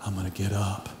 I'm going to get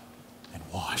up and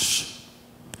wash.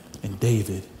 And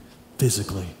David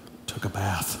physically took a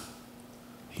bath.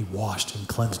 He washed and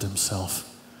cleansed himself.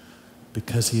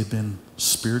 Because he had been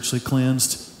spiritually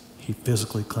cleansed, he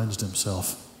physically cleansed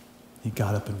himself. He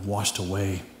got up and washed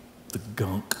away the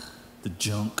gunk, the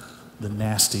junk, the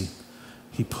nasty.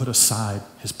 He put aside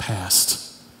his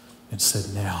past and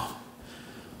said, now,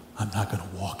 I'm not going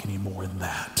to walk anymore in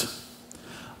that.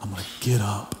 I'm going to get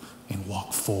up and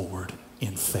walk forward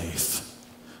in faith.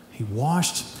 He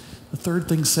washed. The third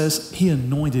thing says he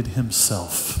anointed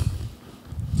himself.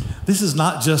 This is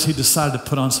not just he decided to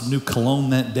put on some new cologne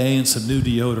that day and some new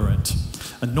deodorant.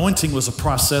 Anointing was a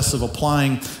process of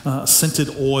applying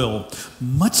scented oil,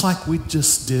 much like we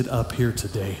just did up here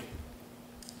today.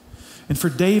 And for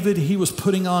David, he was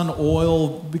putting on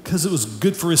oil because it was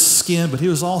good for his skin, but he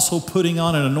was also putting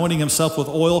on and anointing himself with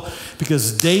oil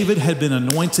because David had been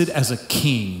anointed as a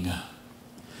king.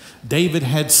 David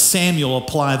had Samuel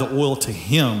apply the oil to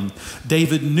him.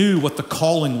 David knew what the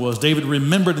calling was. David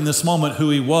remembered in this moment who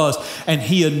he was, and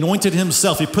he anointed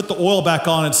himself. He put the oil back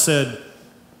on and said,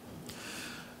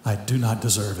 I do not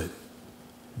deserve it,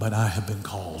 but I have been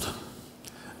called.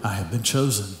 I have been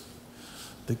chosen.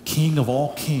 The King of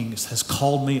all kings has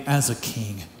called me as a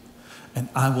king, and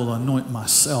I will anoint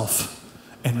myself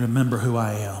and remember who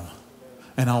I am,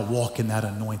 and I'll walk in that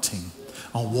anointing.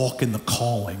 I'll walk in the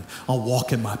calling. I'll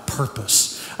walk in my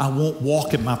purpose. I won't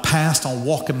walk in my past. I'll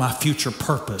walk in my future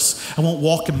purpose. I won't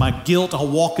walk in my guilt.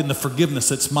 I'll walk in the forgiveness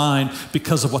that's mine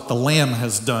because of what the Lamb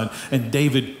has done. And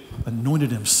David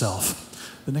anointed himself.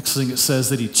 The next thing it says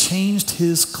that he changed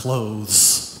his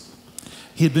clothes.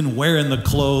 He had been wearing the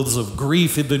clothes of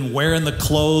grief. He'd been wearing the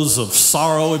clothes of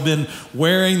sorrow. He'd been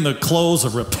wearing the clothes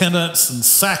of repentance and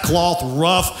sackcloth,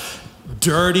 rough,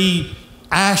 dirty,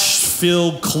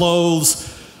 ash-filled clothes.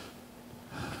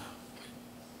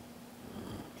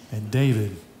 And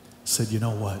David said, you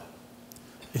know what?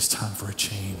 It's time for a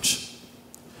change.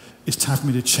 It's time for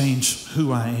me to change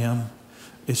who I am.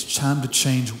 It's time to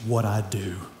change what I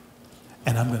do.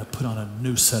 And I'm going to put on a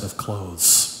new set of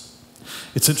clothes.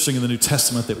 It's interesting in the New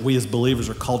Testament that we as believers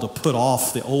are called to put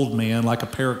off the old man like a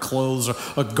pair of clothes or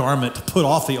a garment, to put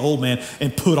off the old man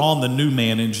and put on the new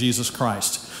man in Jesus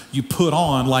Christ. You put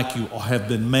on like you have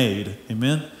been made.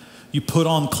 Amen? You put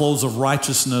on clothes of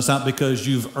righteousness, not because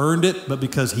you've earned it, but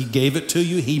because he gave it to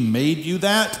you. He made you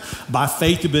that. By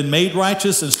faith, you've been made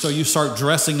righteous, and so you start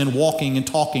dressing and walking and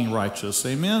talking righteous.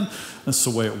 Amen? That's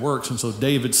the way it works. And so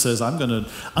David says, I'm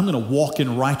gonna walk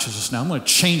in righteousness now. I'm going to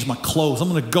change my clothes. I'm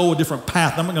going to go a different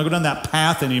path. I'm not going to go down that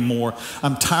path anymore.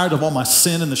 I'm tired of all my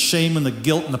sin and the shame and the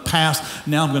guilt in the past.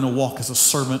 Now I'm going to walk as a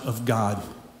servant of God.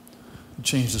 He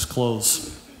changed his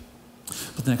clothes.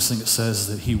 But the next thing it says is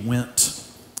that he went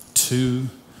to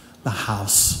the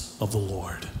house of the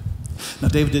Lord. Now,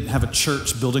 David didn't have a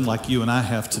church building like you and I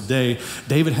have today.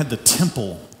 David had the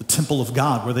temple of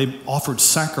God, where they offered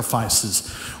sacrifices,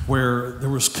 where there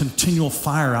was continual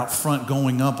fire out front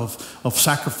going up of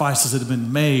sacrifices that had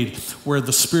been made, where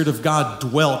the Spirit of God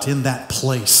dwelt in that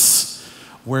place,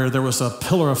 where there was a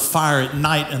pillar of fire at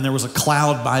night and there was a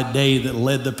cloud by day that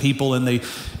led the people, and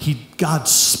God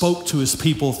spoke to his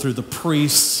people through the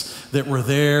priests that were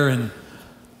there. And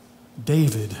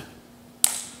David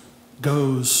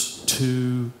goes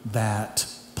to that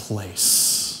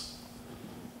place.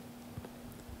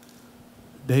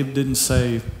 David didn't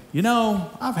say, you know,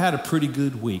 I've had a pretty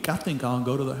good week. I think I'll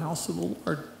go to the house of the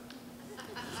Lord.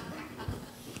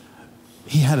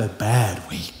 He had a bad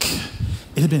week.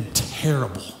 It had been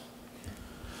terrible.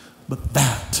 But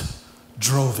that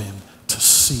drove him to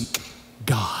seek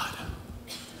God.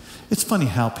 It's funny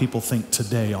how people think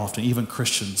today often, even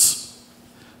Christians.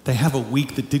 They have a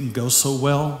week that didn't go so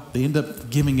well. They end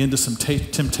up giving into some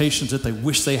temptations that they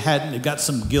wish they hadn't. They got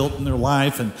some guilt in their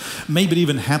life, and maybe it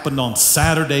even happened on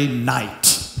Saturday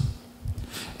night.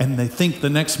 And they think the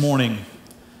next morning,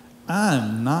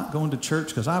 I'm not going to church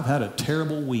because I've had a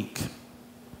terrible week.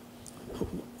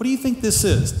 What do you think this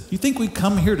is? You think we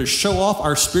come here to show off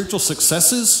our spiritual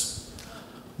successes?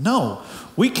 No.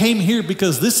 We came here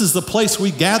because this is the place we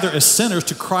gather as sinners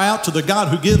to cry out to the God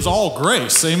who gives all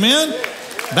grace. Amen?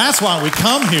 That's why we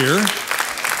come here.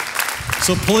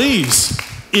 So please,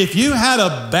 if you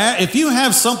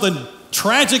have something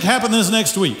tragic happen this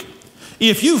next week,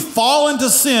 if you fall into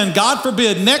sin, God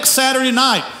forbid, next Saturday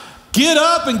night, get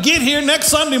up and get here next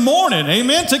Sunday morning,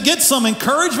 amen, to get some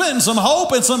encouragement and some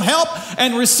hope and some help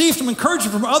and receive some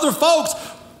encouragement from other folks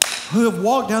who have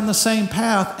walked down the same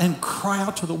path, and cry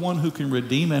out to the one who can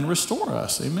redeem and restore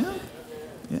us. Amen?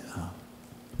 Yeah.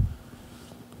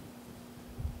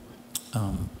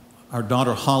 Our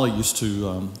daughter Holly used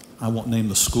to, I won't name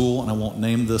the school and I won't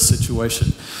name the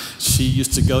situation. She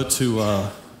used to go to,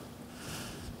 I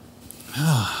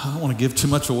don't want to give too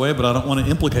much away, but I don't want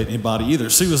to implicate anybody either.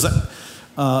 She was,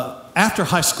 after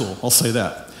high school, I'll say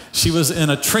that. She was in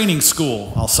a training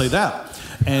school, I'll say that.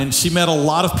 And she met a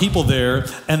lot of people there,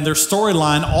 and their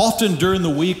storyline often during the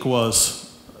week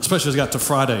was, especially as it got to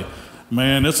Friday,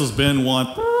 man, this has been one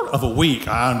of a week.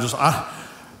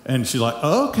 And she's like,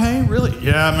 okay, really?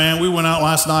 Yeah, man, we went out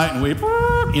last night and we,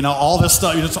 all this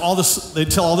stuff, they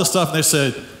tell all this stuff, and they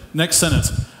said, next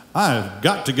sentence, I've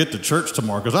got to get to church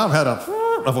tomorrow because I've had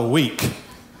a week.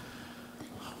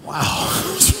 Wow.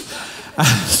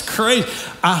 That's crazy.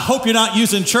 I hope you're not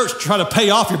using church to try to pay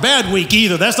off your bad week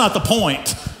either. That's not the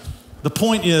point. The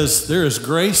point is there is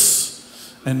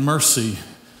grace and mercy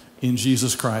in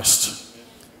Jesus Christ.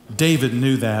 David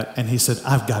knew that, and he said,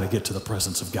 I've got to get to the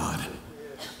presence of God.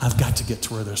 I've got to get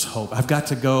to where there's hope. I've got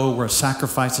to go where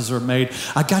sacrifices are made.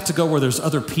 I've got to go where there's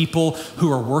other people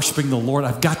who are worshiping the Lord.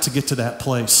 I've got to get to that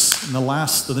place. And the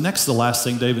last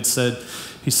thing David said,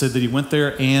 he said that he went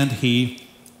there and he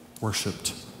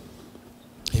worshiped.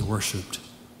 He worshiped.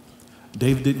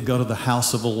 David didn't go to the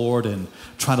house of the Lord and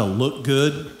try to look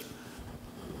good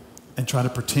and try to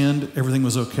pretend everything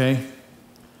was okay.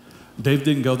 David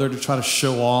didn't go there to try to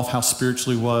show off how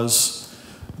spiritual he was.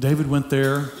 David went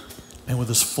there, and with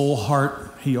his full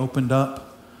heart, he opened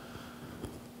up.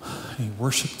 He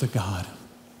worshiped the God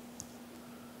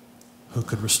who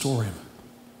could restore him.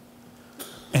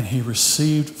 And he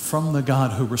received from the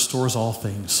God who restores all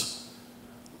things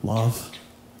love,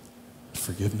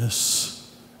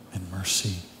 forgiveness, and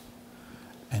mercy.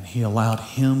 And he allowed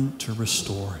him to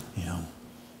restore him.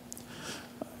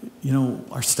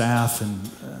 our staff, and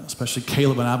especially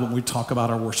Caleb and I, when we talk about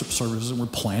our worship services and we're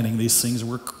planning these things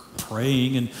and we're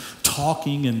praying and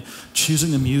talking and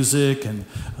choosing the music and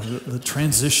the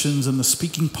transitions and the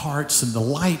speaking parts and the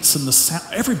lights and the sound,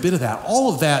 every bit of that,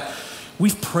 all of that,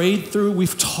 we've prayed through,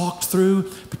 we've talked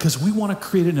through, because we want to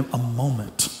create a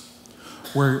moment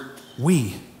where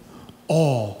we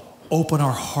all open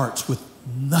our hearts with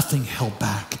nothing held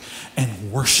back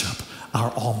and worship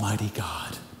our Almighty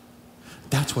God.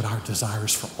 That's what our desire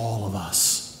is for all of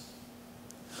us.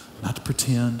 Not to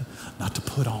pretend, not to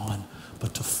put on,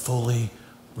 but to fully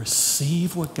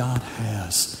receive what God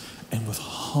has and with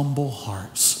humble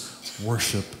hearts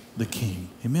worship the King.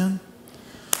 Amen?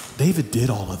 David did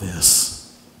all of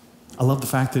this. I love the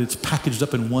fact that it's packaged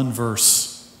up in one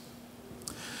verse.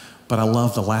 But I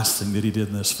love the last thing that he did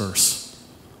in this verse.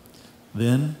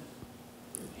 Then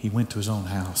he went to his own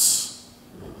house.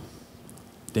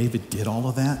 David did all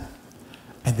of that.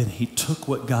 And then he took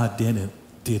what God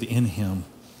did in him,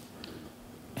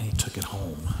 and he took it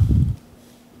home.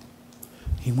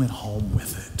 He went home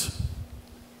with it.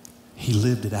 He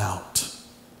lived it out.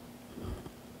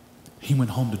 He went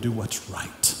home to do what's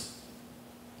right.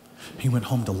 He went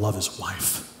home to love his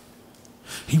wife.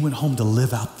 He went home to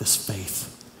live out this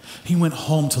faith. He went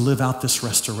home to live out this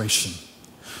restoration.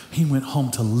 He went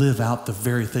home to live out the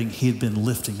very thing he had been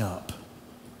lifting up.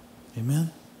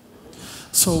 Amen?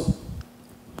 So,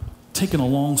 taking a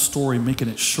long story, making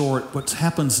it short, what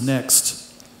happens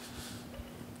next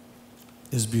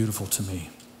is beautiful to me.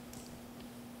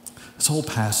 This whole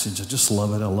passage, I just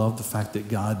love it. I love the fact that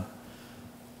God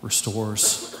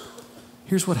restores.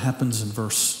 Here's what happens in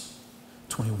verse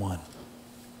 21.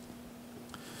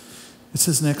 It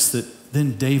says next that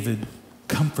then David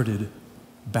comforted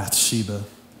Bathsheba,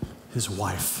 his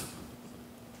wife.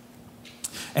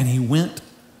 And he went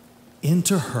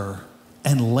into her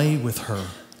and lay with her.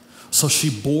 So she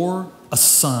bore a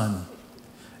son,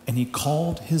 and he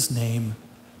called his name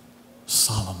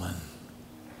Solomon.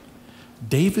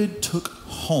 David took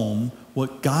home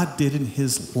what God did in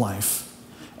his life,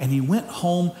 and he went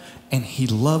home and he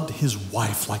loved his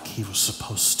wife like he was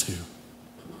supposed to.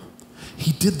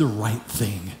 He did the right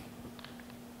thing.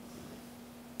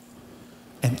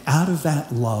 And out of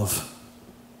that love,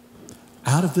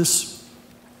 out of this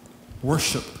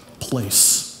worship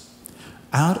place,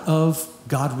 out of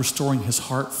God restoring his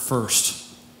heart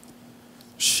first,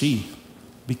 she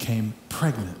became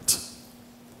pregnant.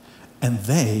 And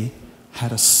they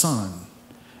had a son,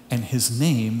 and his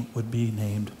name would be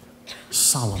named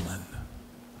Solomon.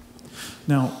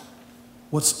 Now,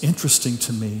 what's interesting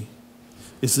to me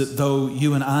is that though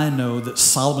you and I know that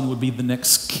Solomon would be the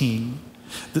next king,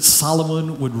 that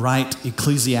Solomon would write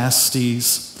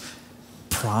Ecclesiastes,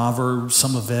 Proverbs,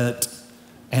 some of it,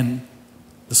 and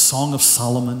the Song of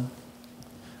Solomon,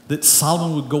 that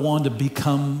Solomon would go on to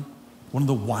become one of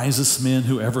the wisest men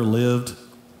who ever lived.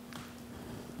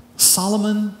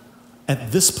 Solomon,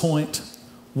 at this point,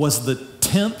 was the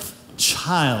 10th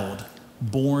child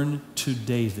born to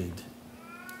David.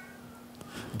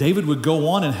 David would go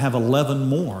on and have 11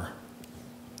 more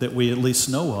that we at least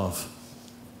know of.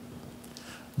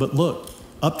 But look,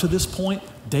 up to this point,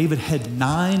 David had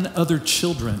 9 other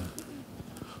children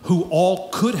who all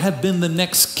could have been the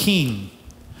next king.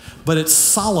 But it's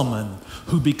Solomon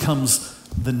who becomes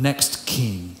the next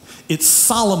king. It's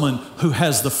Solomon who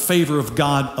has the favor of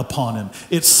God upon him.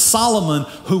 It's Solomon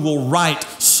who will write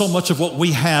so much of what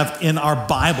we have in our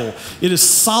Bible. It is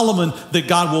Solomon that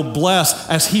God will bless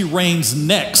as he reigns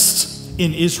next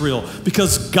in Israel,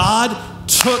 because God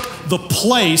took the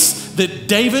place that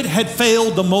David had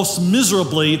failed the most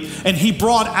miserably, and he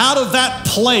brought out of that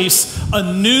place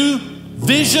a new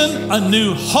vision, a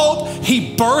new hope.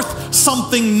 He birthed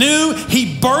something new.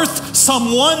 He birthed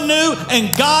someone new,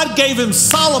 and God gave him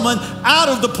Solomon out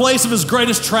of the place of his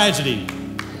greatest tragedy.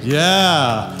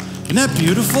 Yeah. Isn't that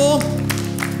beautiful?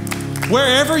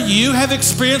 Wherever you have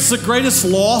experienced the greatest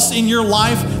loss in your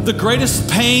life, the greatest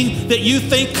pain that you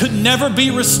think could never be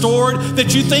restored,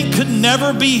 that you think could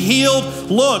never be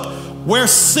healed, look, where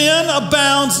sin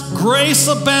abounds, grace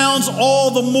abounds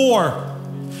all the more.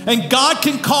 And God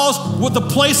can cause, with the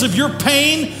place of your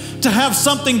pain, to have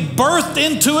something birthed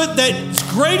into it that's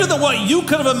greater than what you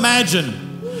could have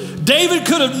imagined. David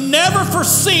could have never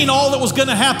foreseen all that was going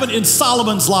to happen in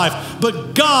Solomon's life,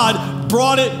 but God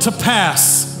brought it to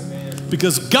pass,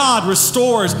 because God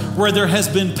restores where there has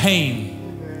been pain.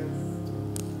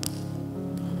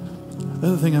 The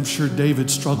other thing I'm sure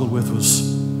David struggled with was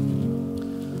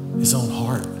his own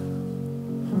heart.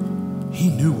 He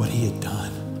knew what he had done.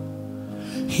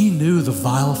 He knew the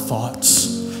vile thoughts.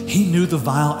 He knew the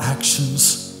vile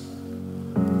actions.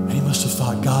 And he must have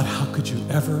thought, God, how could you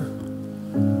ever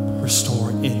restore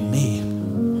in me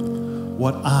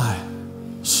what I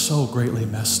so greatly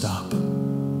messed up?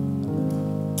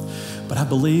 But I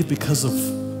believe because of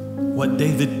what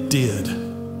David did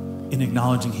in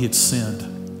acknowledging he had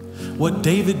sinned, what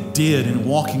David did in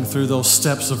walking through those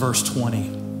steps of verse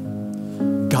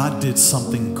 20, God did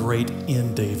something great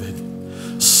in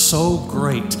David. So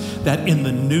great that in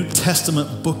the New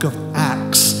Testament book of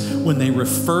Acts, when they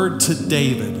referred to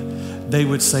David, they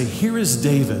would say, here is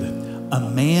David, a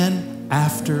man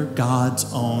after God's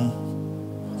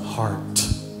own heart.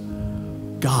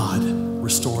 God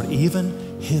restored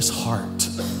even his heart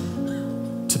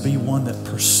to be one that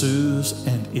pursues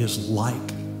and is like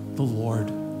the Lord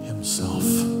himself.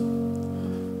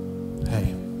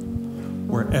 Hey,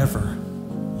 wherever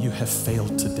you have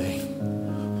failed today,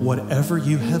 whatever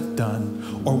you have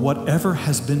done or whatever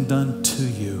has been done to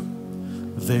you,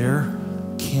 there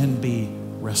can be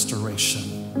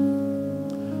restoration.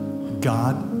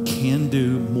 God can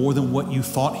do more than what you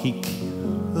thought he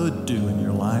could do in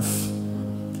your life.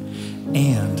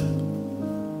 And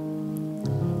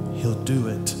he'll do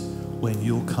it when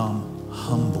you'll come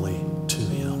humbly to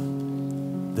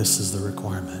him. This is the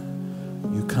requirement.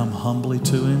 You come humbly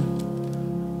to him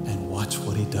and watch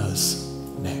what he does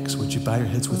next. Would you bow your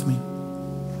heads with me?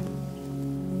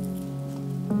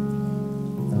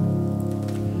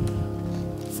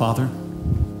 Father,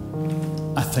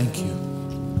 I thank you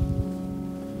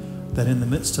that in the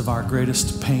midst of our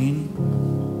greatest pain,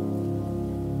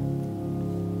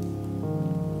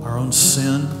 our own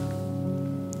sin,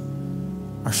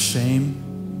 our shame,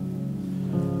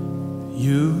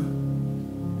 you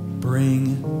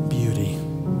bring beauty.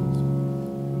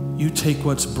 You take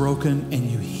what's broken and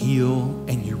you heal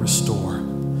and you restore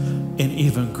in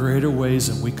even greater ways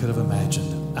than we could have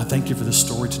imagined. I thank you for this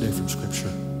story today from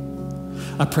Scripture.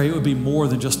 I pray it would be more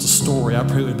than just a story. I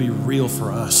pray it would be real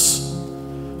for us.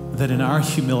 That in our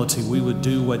humility, we would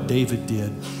do what David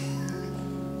did.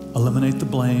 Eliminate the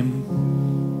blame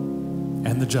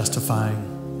and the justifying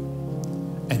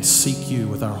and seek you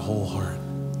with our whole heart.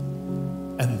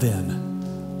 And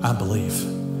then I believe,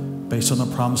 based on the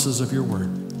promises of your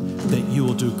word, that you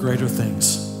will do greater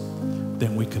things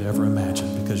than we could ever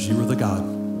imagine, because you are the God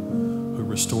who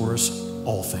restores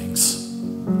all things.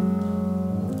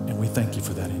 And we thank you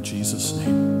for that in Jesus'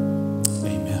 name.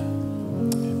 Amen.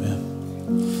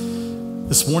 Amen.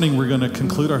 This morning we're going to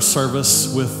conclude our service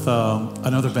with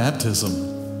another baptism.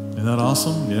 Isn't that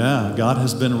awesome? Yeah, God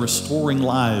has been restoring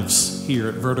lives here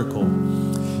at Vertical.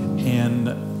 And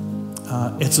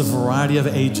it's a variety of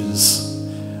ages.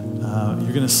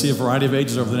 You're going to see a variety of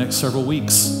ages over the next several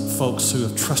weeks. Folks who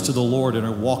have trusted the Lord and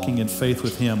are walking in faith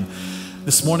with him.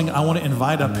 This morning, I want to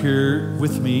invite up here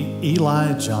with me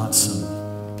Eli Johnson.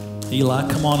 Eli,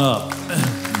 come on up.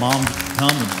 Mom,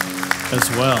 come as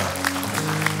well.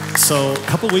 So a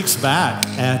couple weeks back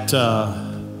at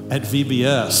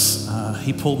VBS,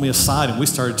 he pulled me aside and we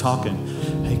started talking.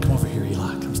 Hey, come over here,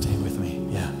 Eli. Come stand with me.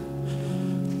 Yeah.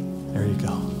 There you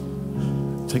go.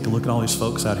 Take a look at all these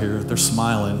folks out here. They're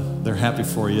smiling. They're happy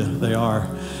for you. They are.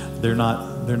 They're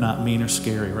not mean or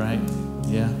scary, right?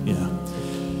 Yeah.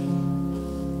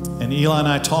 And Eli and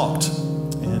I talked,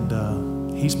 and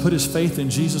he's put his faith in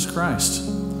Jesus Christ.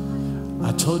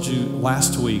 I told you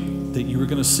last week that you were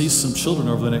going to see some children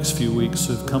over the next few weeks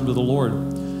who have come to the Lord.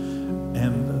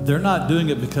 And they're not doing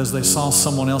it because they saw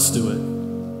someone else do it.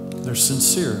 They're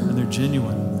sincere and they're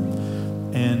genuine.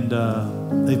 And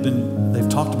they've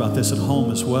talked about this at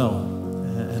home as well.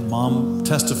 And Mom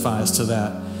testifies to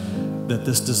that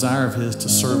this desire of his to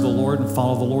serve the Lord and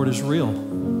follow the Lord is real.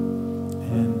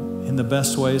 And in the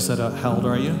best ways that how old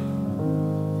are you?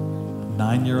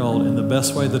 9-year-old. In the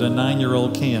best way that a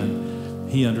 9-year-old can,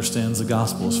 he understands the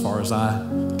gospel as far as I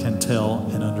can tell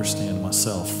and understand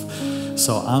myself.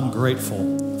 So I'm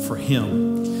grateful for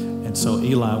him. And so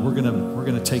Eli, we're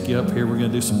gonna take you up here. We're gonna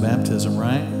do some baptism,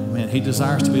 right? Man, he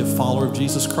desires to be a follower of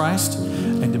Jesus Christ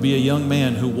and to be a young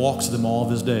man who walks with him all of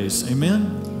his days.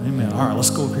 Amen? Amen. All right,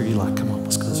 let's go up here, Eli. Come on,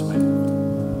 let's go this way.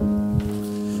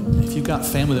 And if you've got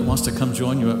family that wants to come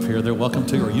join you up here, they're welcome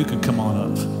to, or you can come on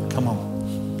up. Come on.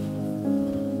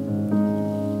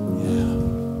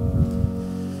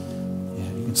 Yeah,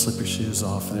 you can slip your shoes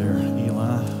off there,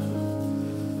 Eli.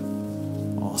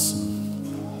 Awesome.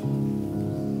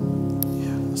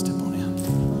 Yeah, let's step on in.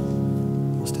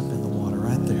 We'll step in the water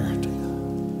right there.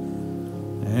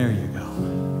 There you go.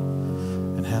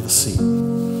 And have a seat.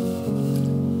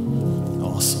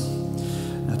 Awesome.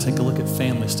 Now take a look at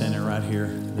family standing right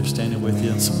here. They're standing with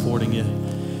you and supporting you.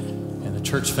 And the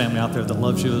church family out there that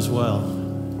loves you as well.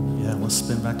 Yeah, let's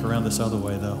spin back around this other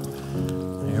way though.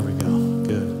 There we go.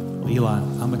 Good. Eli,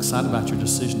 I'm excited about your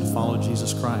decision to follow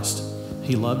Jesus Christ.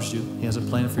 He loves you. He has a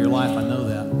plan for your life. I know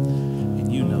that.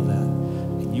 And you know that.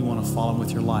 And you want to follow him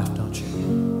with your life, don't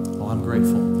you? Well, I'm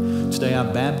grateful. Today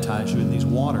I baptize you in these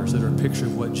waters that are a picture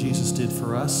of what Jesus did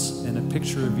for us and a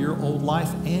picture of your old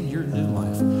life and your new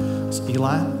life. So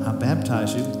Eli, I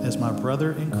baptize you as my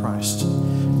brother in Christ.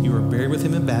 You are buried with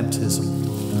him in baptism.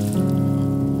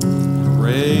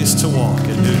 Raised to walk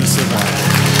in newness of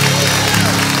life.